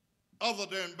other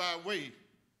than by way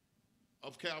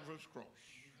of Calvary's cross.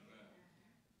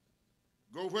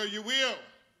 Go where you will.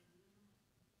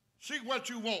 Seek what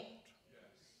you want.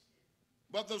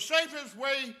 But the safest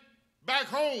way back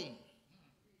home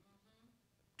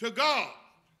to God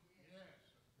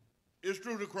is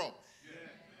through the cross.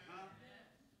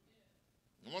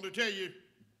 I want to tell you,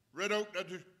 Red Oak, that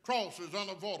the cross is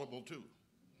unavoidable too.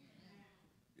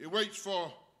 It waits for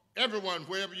everyone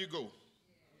wherever you go.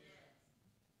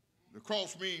 The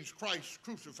cross means Christ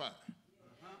crucified.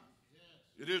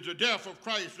 It is the death of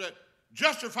Christ that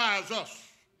justifies us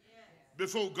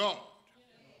before God.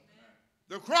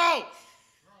 The cross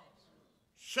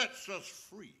sets us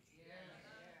free,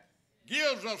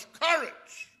 gives us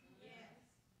courage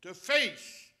to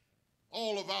face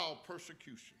all of our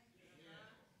persecution.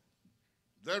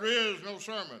 There is no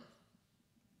sermon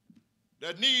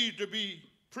that needs to be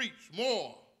preached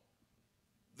more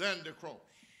than the cross.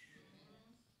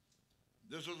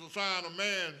 This is a sign of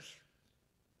man's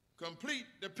complete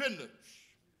dependence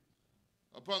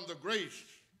upon the grace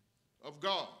of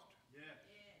God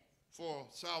for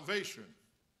salvation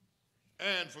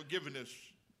and forgiveness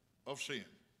of sin.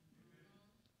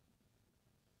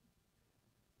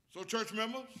 So, church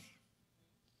members,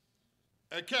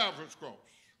 at Calvary's cross,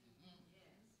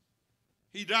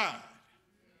 he died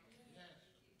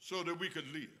so that we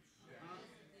could live.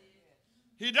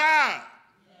 He died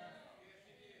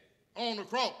on the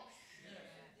cross,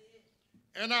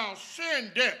 and our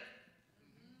sin debt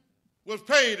was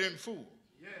paid in full.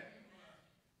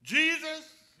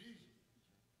 Jesus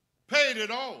paid it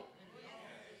all.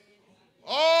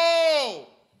 All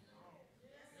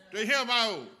to him I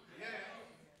owe.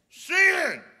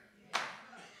 Sin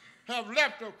have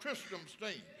left a Christian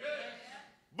stain,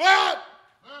 but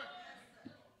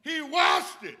he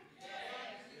washed it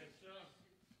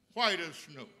white as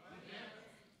snow.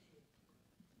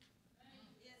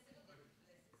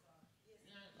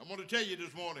 I'm going to tell you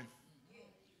this morning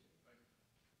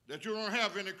that you don't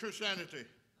have any Christianity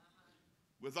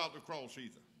without the cross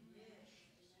either.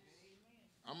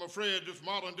 I'm afraid this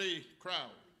modern day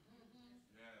crowd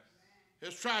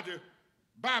has tried to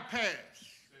bypass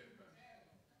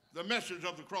the message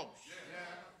of the cross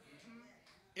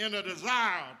in a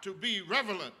desire to be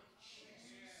relevant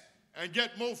and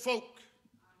get more folk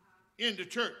in the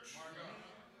church.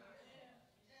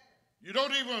 You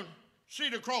don't even see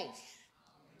the cross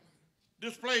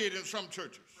displayed in some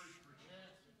churches.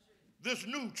 This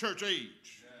new church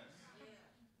age,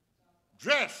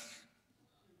 dress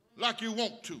like you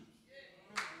want to,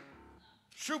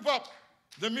 soup up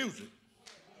the music,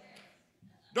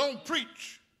 don't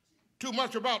preach too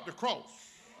much about the cross,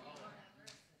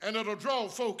 and it'll draw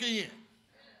folk in.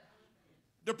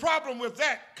 The problem with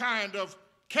that kind of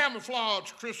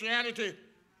camouflage Christianity,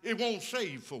 it won't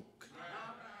save folk.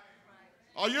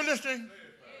 Are you listening?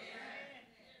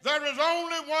 There is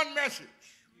only one message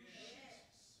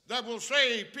that will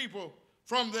save people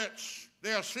from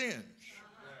their sins,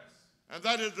 and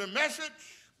that is the message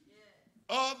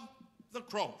of the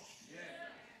cross.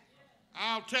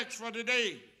 Our text for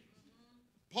today,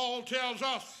 Paul tells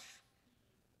us,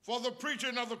 for the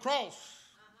preaching of the cross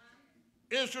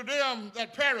is to them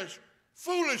that perish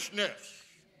foolishness,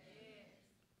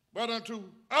 but unto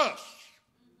us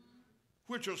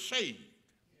which are saved,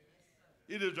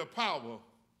 it is the power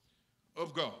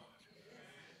of God.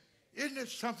 Isn't it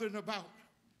something about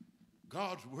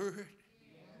God's word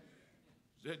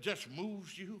that just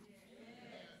moves you?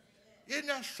 Isn't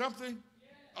that something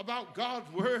about God's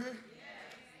word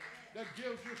that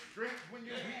gives you strength when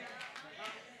you're weak?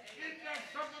 Isn't that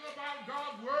something about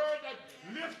God's word that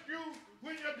lifts you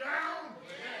when you're down?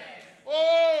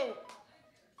 Oh,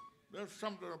 there's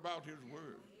something about his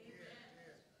word.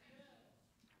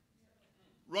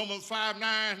 Romans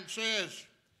 5:9 says,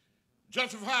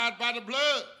 justified by the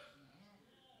blood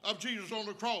of Jesus on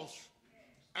the cross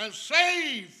and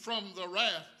saved from the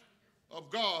wrath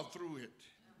of God through it.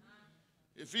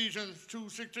 Ephesians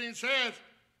 2:16 says,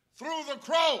 through the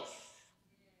cross,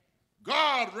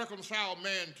 God reconciled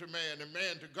man to man and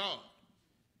man to God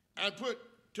and put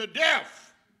to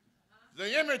death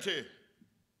the enmity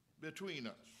between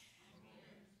us.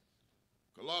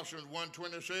 Colossians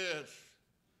 1:20 says,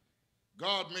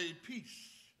 God made peace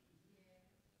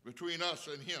between us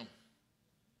and him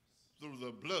through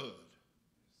the blood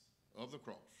of the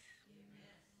cross.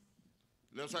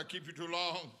 Lest I keep you too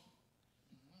long,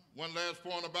 one last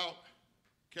point about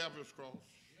Calvary's cross.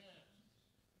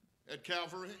 At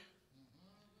Calvary,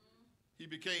 he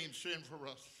became sin for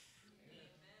us.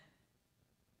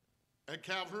 At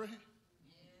Calvary,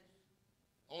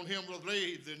 on him was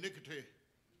laid the iniquity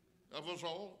of us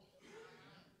all.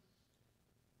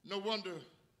 No wonder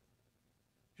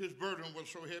his burden was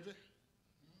so heavy.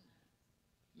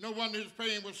 No wonder his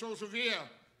pain was so severe.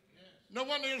 No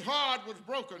wonder his heart was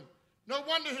broken. No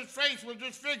wonder his face was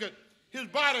disfigured. His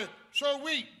body so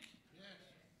weak.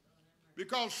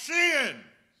 Because sin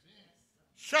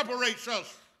separates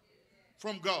us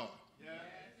from God.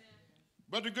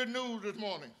 But the good news this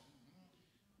morning,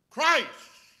 Christ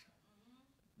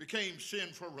became sin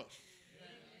for us.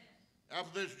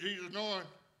 After this, Jesus, knowing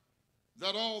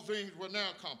that all things were now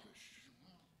accomplished,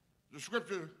 the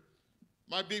scripture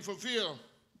might be fulfilled,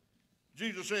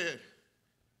 Jesus said,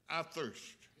 I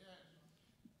thirst.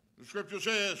 The scripture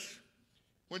says,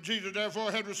 when Jesus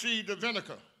therefore had received the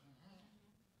vinegar,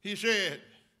 he said,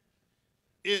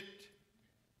 it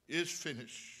is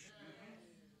finished.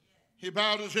 He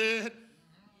bowed his head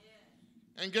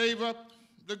and gave up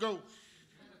the ghost.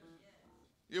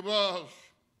 It was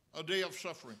a day of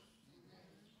suffering.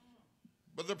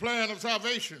 But the plan of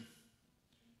salvation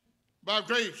by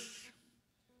grace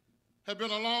had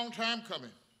been a long time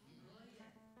coming.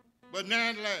 But now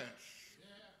at last,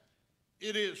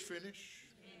 it is finished.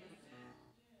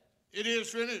 It is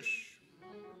finished.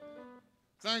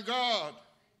 Thank God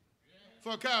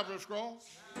for Calvary's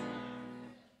cross.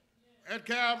 At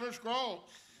Calvary's cross,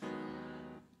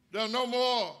 there are no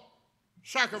more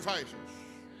sacrifices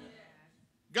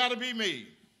got to be made.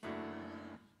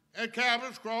 At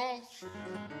Calvary's cross,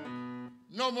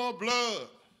 no more blood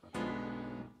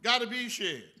got to be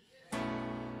shed.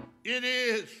 It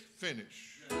is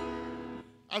finished.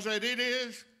 I said, it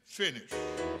is finished.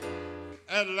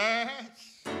 At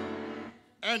last,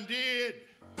 and did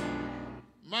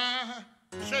my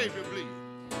Savior bleed,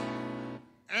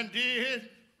 and did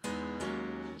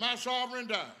my sovereign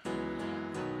die?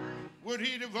 Would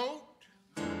he devote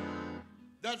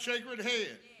that sacred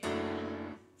head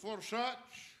for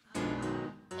such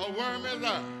a worm as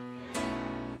I?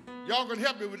 Y'all can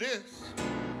help me with this.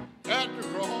 At the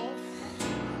cross,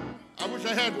 I wish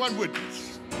I had one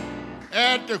witness.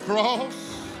 At the cross,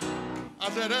 I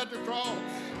said at the cross,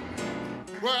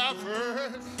 where I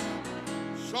first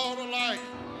saw the light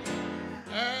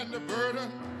and the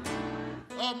burden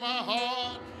of my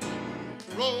heart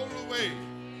rolled away.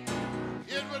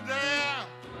 It was there,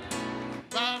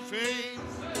 by faith,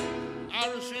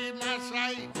 I received my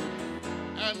sight,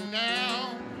 and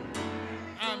now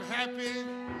I'm happy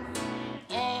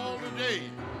all the day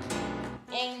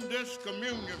on this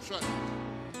communion Sunday.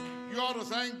 You ought to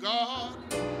thank God.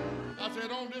 I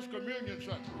said on this communion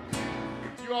Sunday.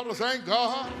 You ought to thank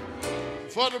God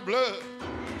for the blood.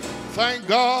 Thank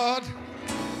God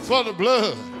for the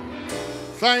blood.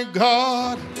 Thank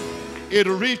God it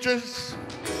reaches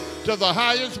to the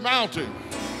highest mountain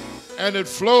and it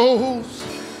flows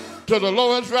to the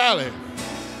lowest valley.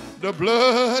 The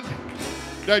blood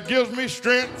that gives me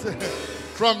strength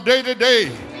from day to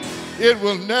day. It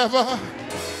will never,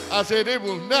 I said it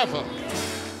will never.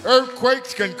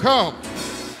 Earthquakes can come,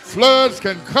 floods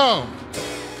can come,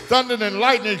 thunder and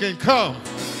lightning can come,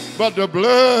 but the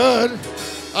blood,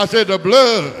 I said the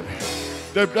blood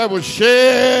that was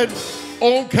shed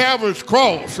on Calvary's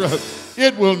cross,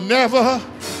 it will never,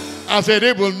 I said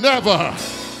it will never,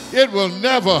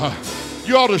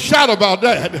 you ought to shout about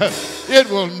that. It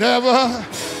will never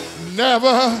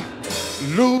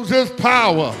lose its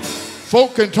power.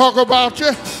 Folk can talk about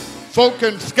you, folk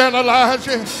can scandalize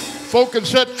you, folk can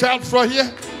set traps for you,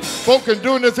 folk can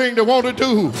do anything they want to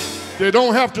do. They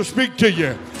don't have to speak to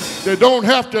you. They don't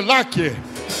have to like you.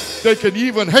 They can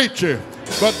even hate you.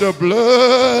 But the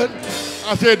blood,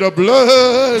 I said the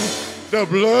blood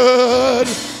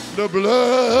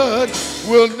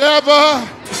will never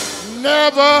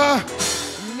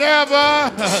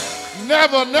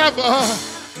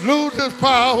lose its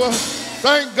power.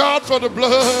 Thank God for the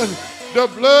blood. The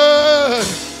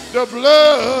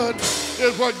blood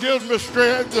is what gives me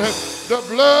strength. The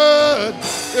blood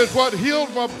is what heals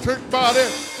my sick body.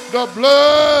 The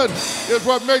blood is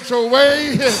what makes a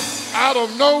way out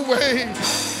of no way.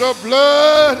 The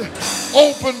blood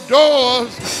opens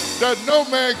doors that no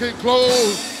man can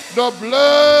close. The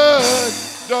blood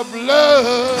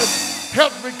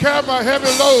helps me carry my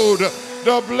heavy load.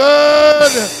 The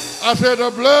blood, I said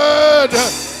the blood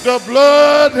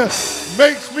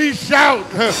makes me shout.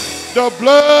 The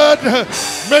blood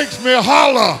makes me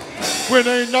holler when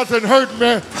ain't nothing hurt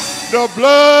me. The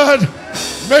blood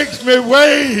makes me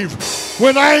wave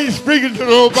when I ain't speaking to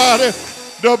nobody.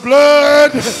 The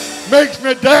blood makes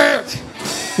me dance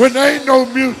when there ain't no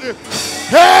music.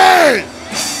 Hey!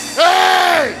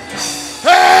 Hey!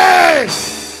 Hey!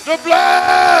 The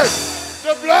blood!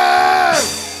 The blood!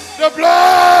 The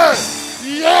blood!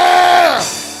 Yeah!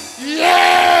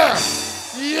 Yeah!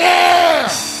 Yeah!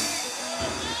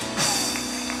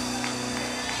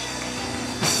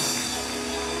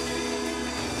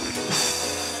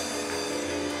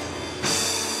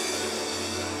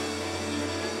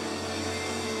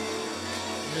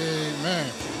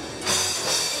 Amen.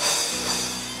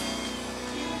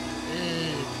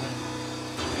 Amen.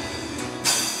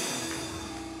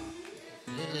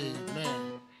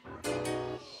 Amen.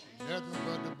 Nothing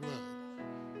but the blood.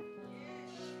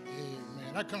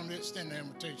 Amen. I come to extend the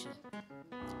invitation.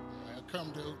 I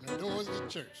come to open the doors of the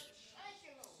church.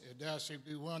 If thou shalt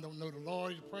be one don't know the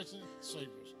Lord, your personal Savior,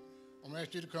 I'm going to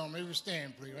ask you to come. Maybe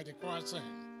stand, please. Let the choir sing.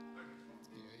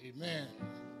 Yeah, amen.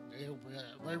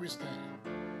 May we stand.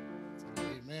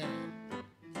 Amen.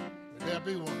 Will there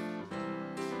be one?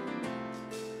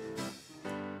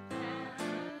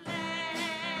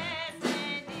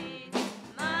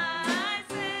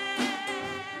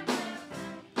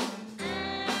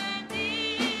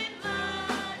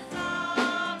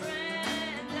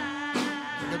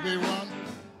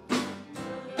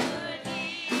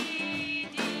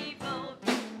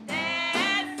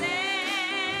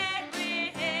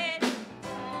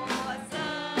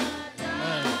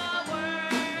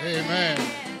 Amen.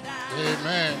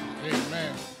 Amen.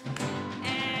 Amen.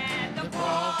 And the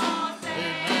cross.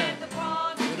 Amen.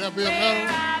 Will there be a medal?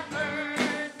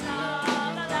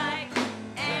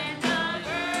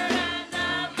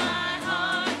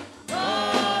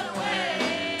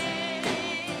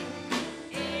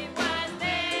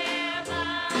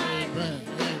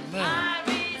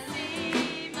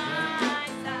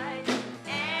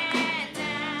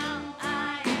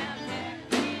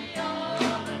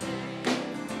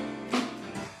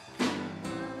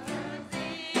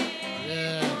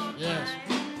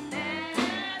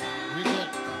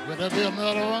 Will there be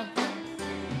another one?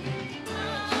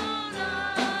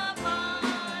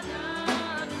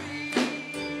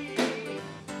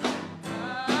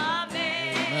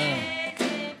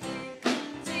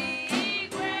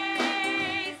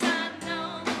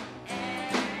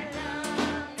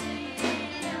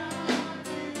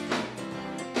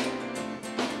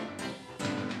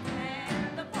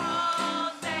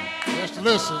 Just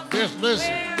listen, just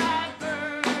listen.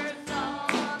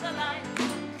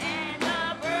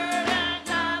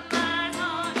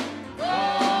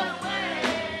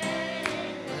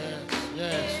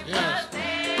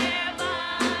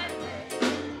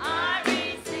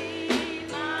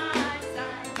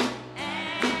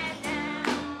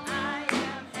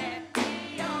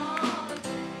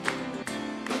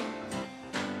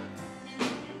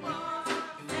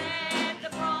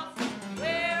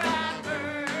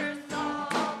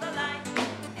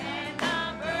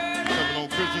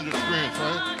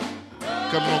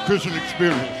 Coming on Christian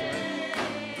experience.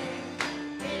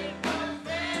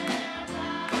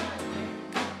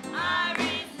 I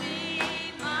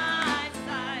receive my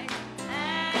sight,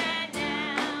 and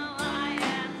now I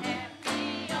am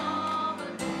happy all the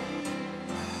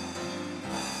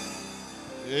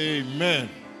day. Amen.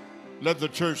 Let the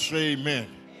church say amen.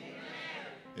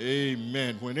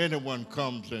 Amen. When anyone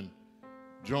comes and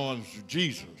joins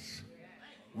Jesus,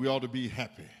 we ought to be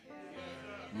happy.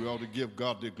 We ought to give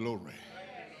God the glory.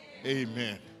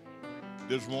 Amen.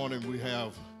 This morning we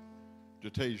have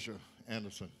Jatasia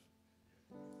Anderson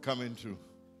coming to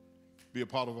be a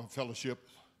part of our fellowship.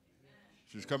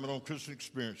 She's coming on Christian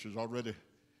experience. She's already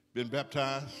been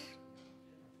baptized.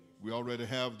 We already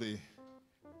have the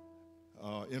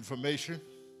information.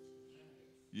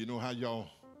 You know how y'all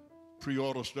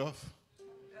pre-order stuff?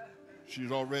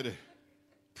 She's already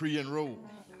pre-enrolled.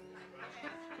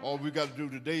 All we got to do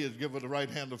today is give her the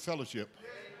right hand of fellowship.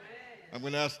 I'm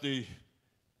going to ask the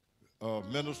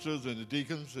ministers and the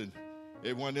deacons and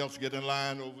everyone else get in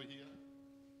line over here.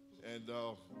 And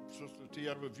Sister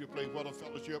Tiara, if you play What a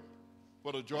Fellowship,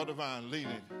 What a Joy Divine,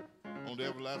 leaning on the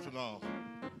everlasting arm.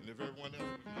 And if everyone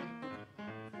else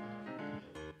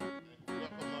would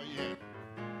welcome her in.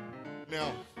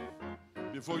 Now,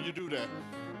 before you do that,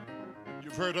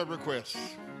 you've heard her request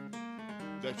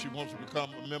that she wants to become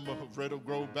a member of Red Oak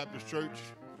Grove Baptist Church,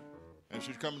 and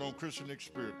she's coming on Christian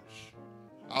experience.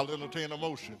 I'll entertain a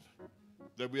motion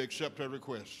that we accept her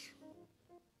request.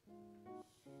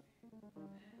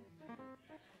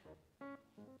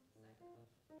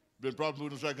 Been properly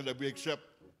moved and second that we accept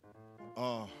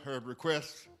heard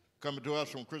requests coming to us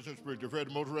from Christian Spirit. You're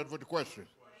ready, most ready for the question.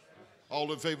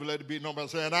 All in favor, let it be known by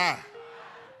saying aye.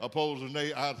 Opposed and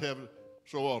nay, ayes have it,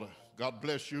 so order. God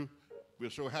bless you. We're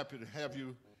so happy to have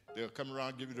you. They'll come around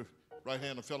and give you the right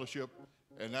hand of fellowship.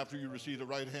 And after you receive the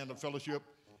right hand of fellowship,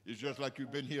 it's just like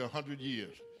you've been here 100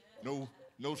 years. No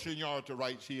seniority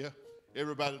rights here.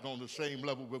 Everybody's on the same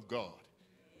level with God.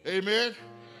 Amen.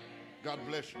 God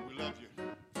bless you. We love you.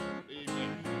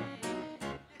 Amen.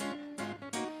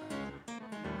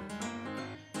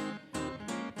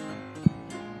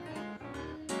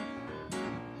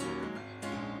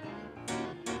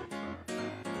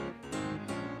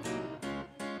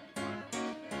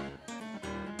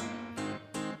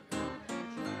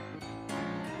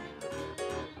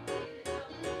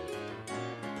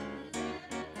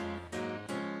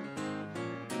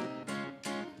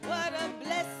 What a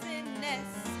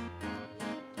blessingness,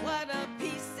 what a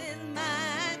peace in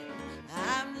mind.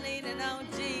 I'm leaning on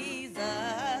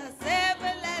Jesus,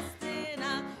 everlasting.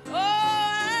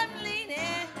 I'm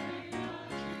leaning,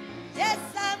 yes,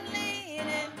 I'm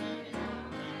leaning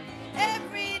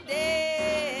every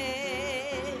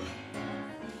day.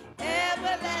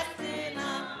 Everlasting,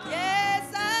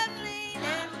 yes, I'm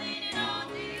leaning on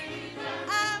Jesus.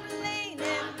 I'm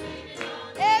leaning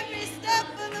every step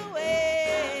of the way.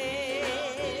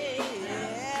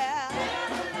 Yeah.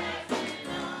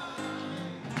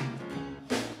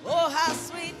 Oh, how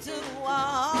sweet to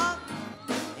walk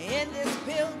in this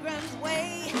pilgrim's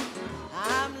way.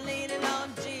 I'm leaning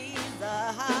on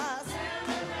Jesus.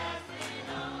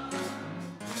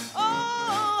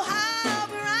 Oh, how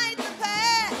bright the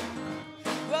path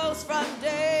grows from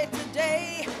day to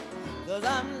day, 'cause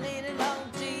I'm leaning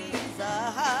on Jesus.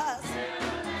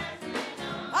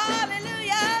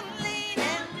 Hallelujah, I'm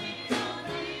leaning.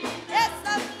 Yes,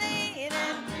 I'm leaning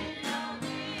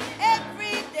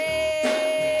every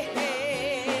day.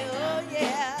 Oh,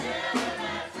 yeah.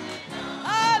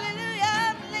 Hallelujah,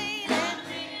 I'm leaning.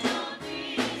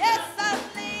 Yes, I'm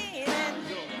leaning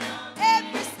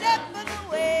every step of the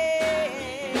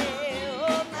way.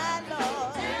 Oh, my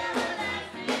Lord.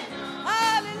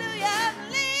 Hallelujah, I'm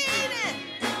leaning.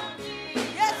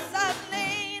 Yes, I'm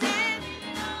leaning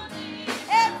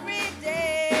every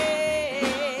day.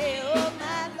 Oh,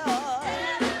 my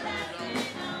Lord.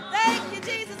 Thank you,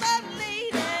 Jesus, I'm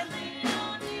leaning.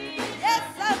 Yes,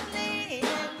 I'm leaning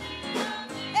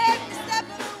every step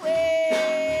of the way.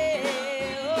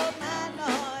 Oh, my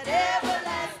Lord,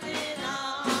 everlasting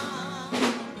arms.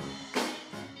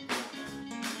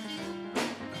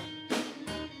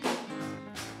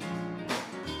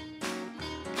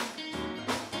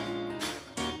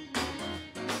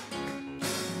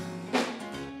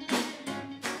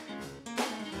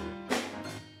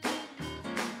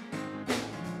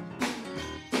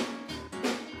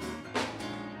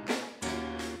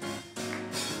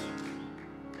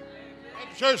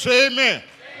 Church, say amen.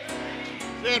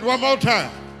 Say it one more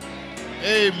time.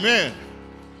 Amen.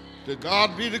 To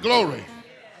God be the glory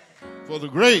for the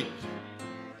great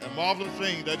and marvelous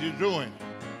thing that he's doing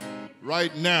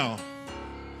right now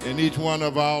in each one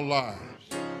of our lives.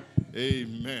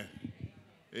 Amen.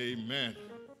 Amen.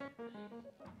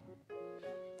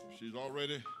 She's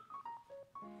already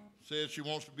said she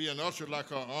wants to be an usher like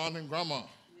her aunt and grandma.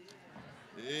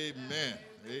 Amen.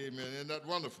 Amen. Isn't that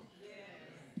wonderful?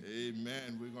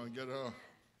 Amen. We're going to get her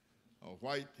a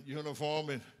white uniform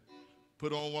and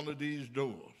put on one of these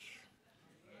doors.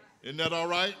 Isn't that all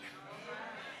right?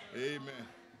 Amen.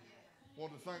 I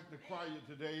want to thank the choir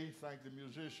today, thank the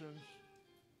musicians,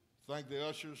 thank the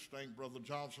ushers, thank Brother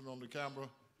Johnson on the camera,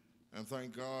 and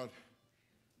thank God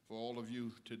for all of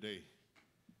you today.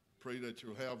 Pray that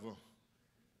you'll have a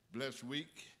blessed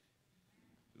week.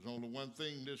 There's only one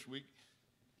thing this week,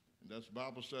 and that's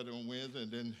Bible study on Wednesday,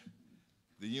 and then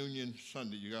the Union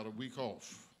Sunday. You got a week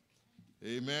off.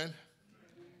 Amen?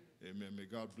 Amen. May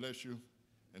God bless you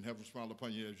and have a smile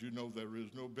upon you. As you know, there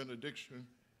is no benediction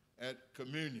at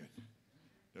communion.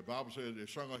 The Bible says they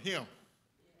sung a hymn.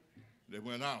 They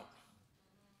went out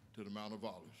to the Mount of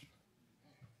Olives.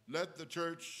 Let the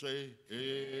church say,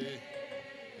 amen.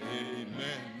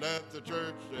 Let the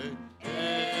church say,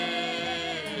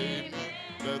 amen.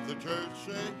 Let the church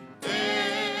say,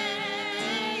 amen.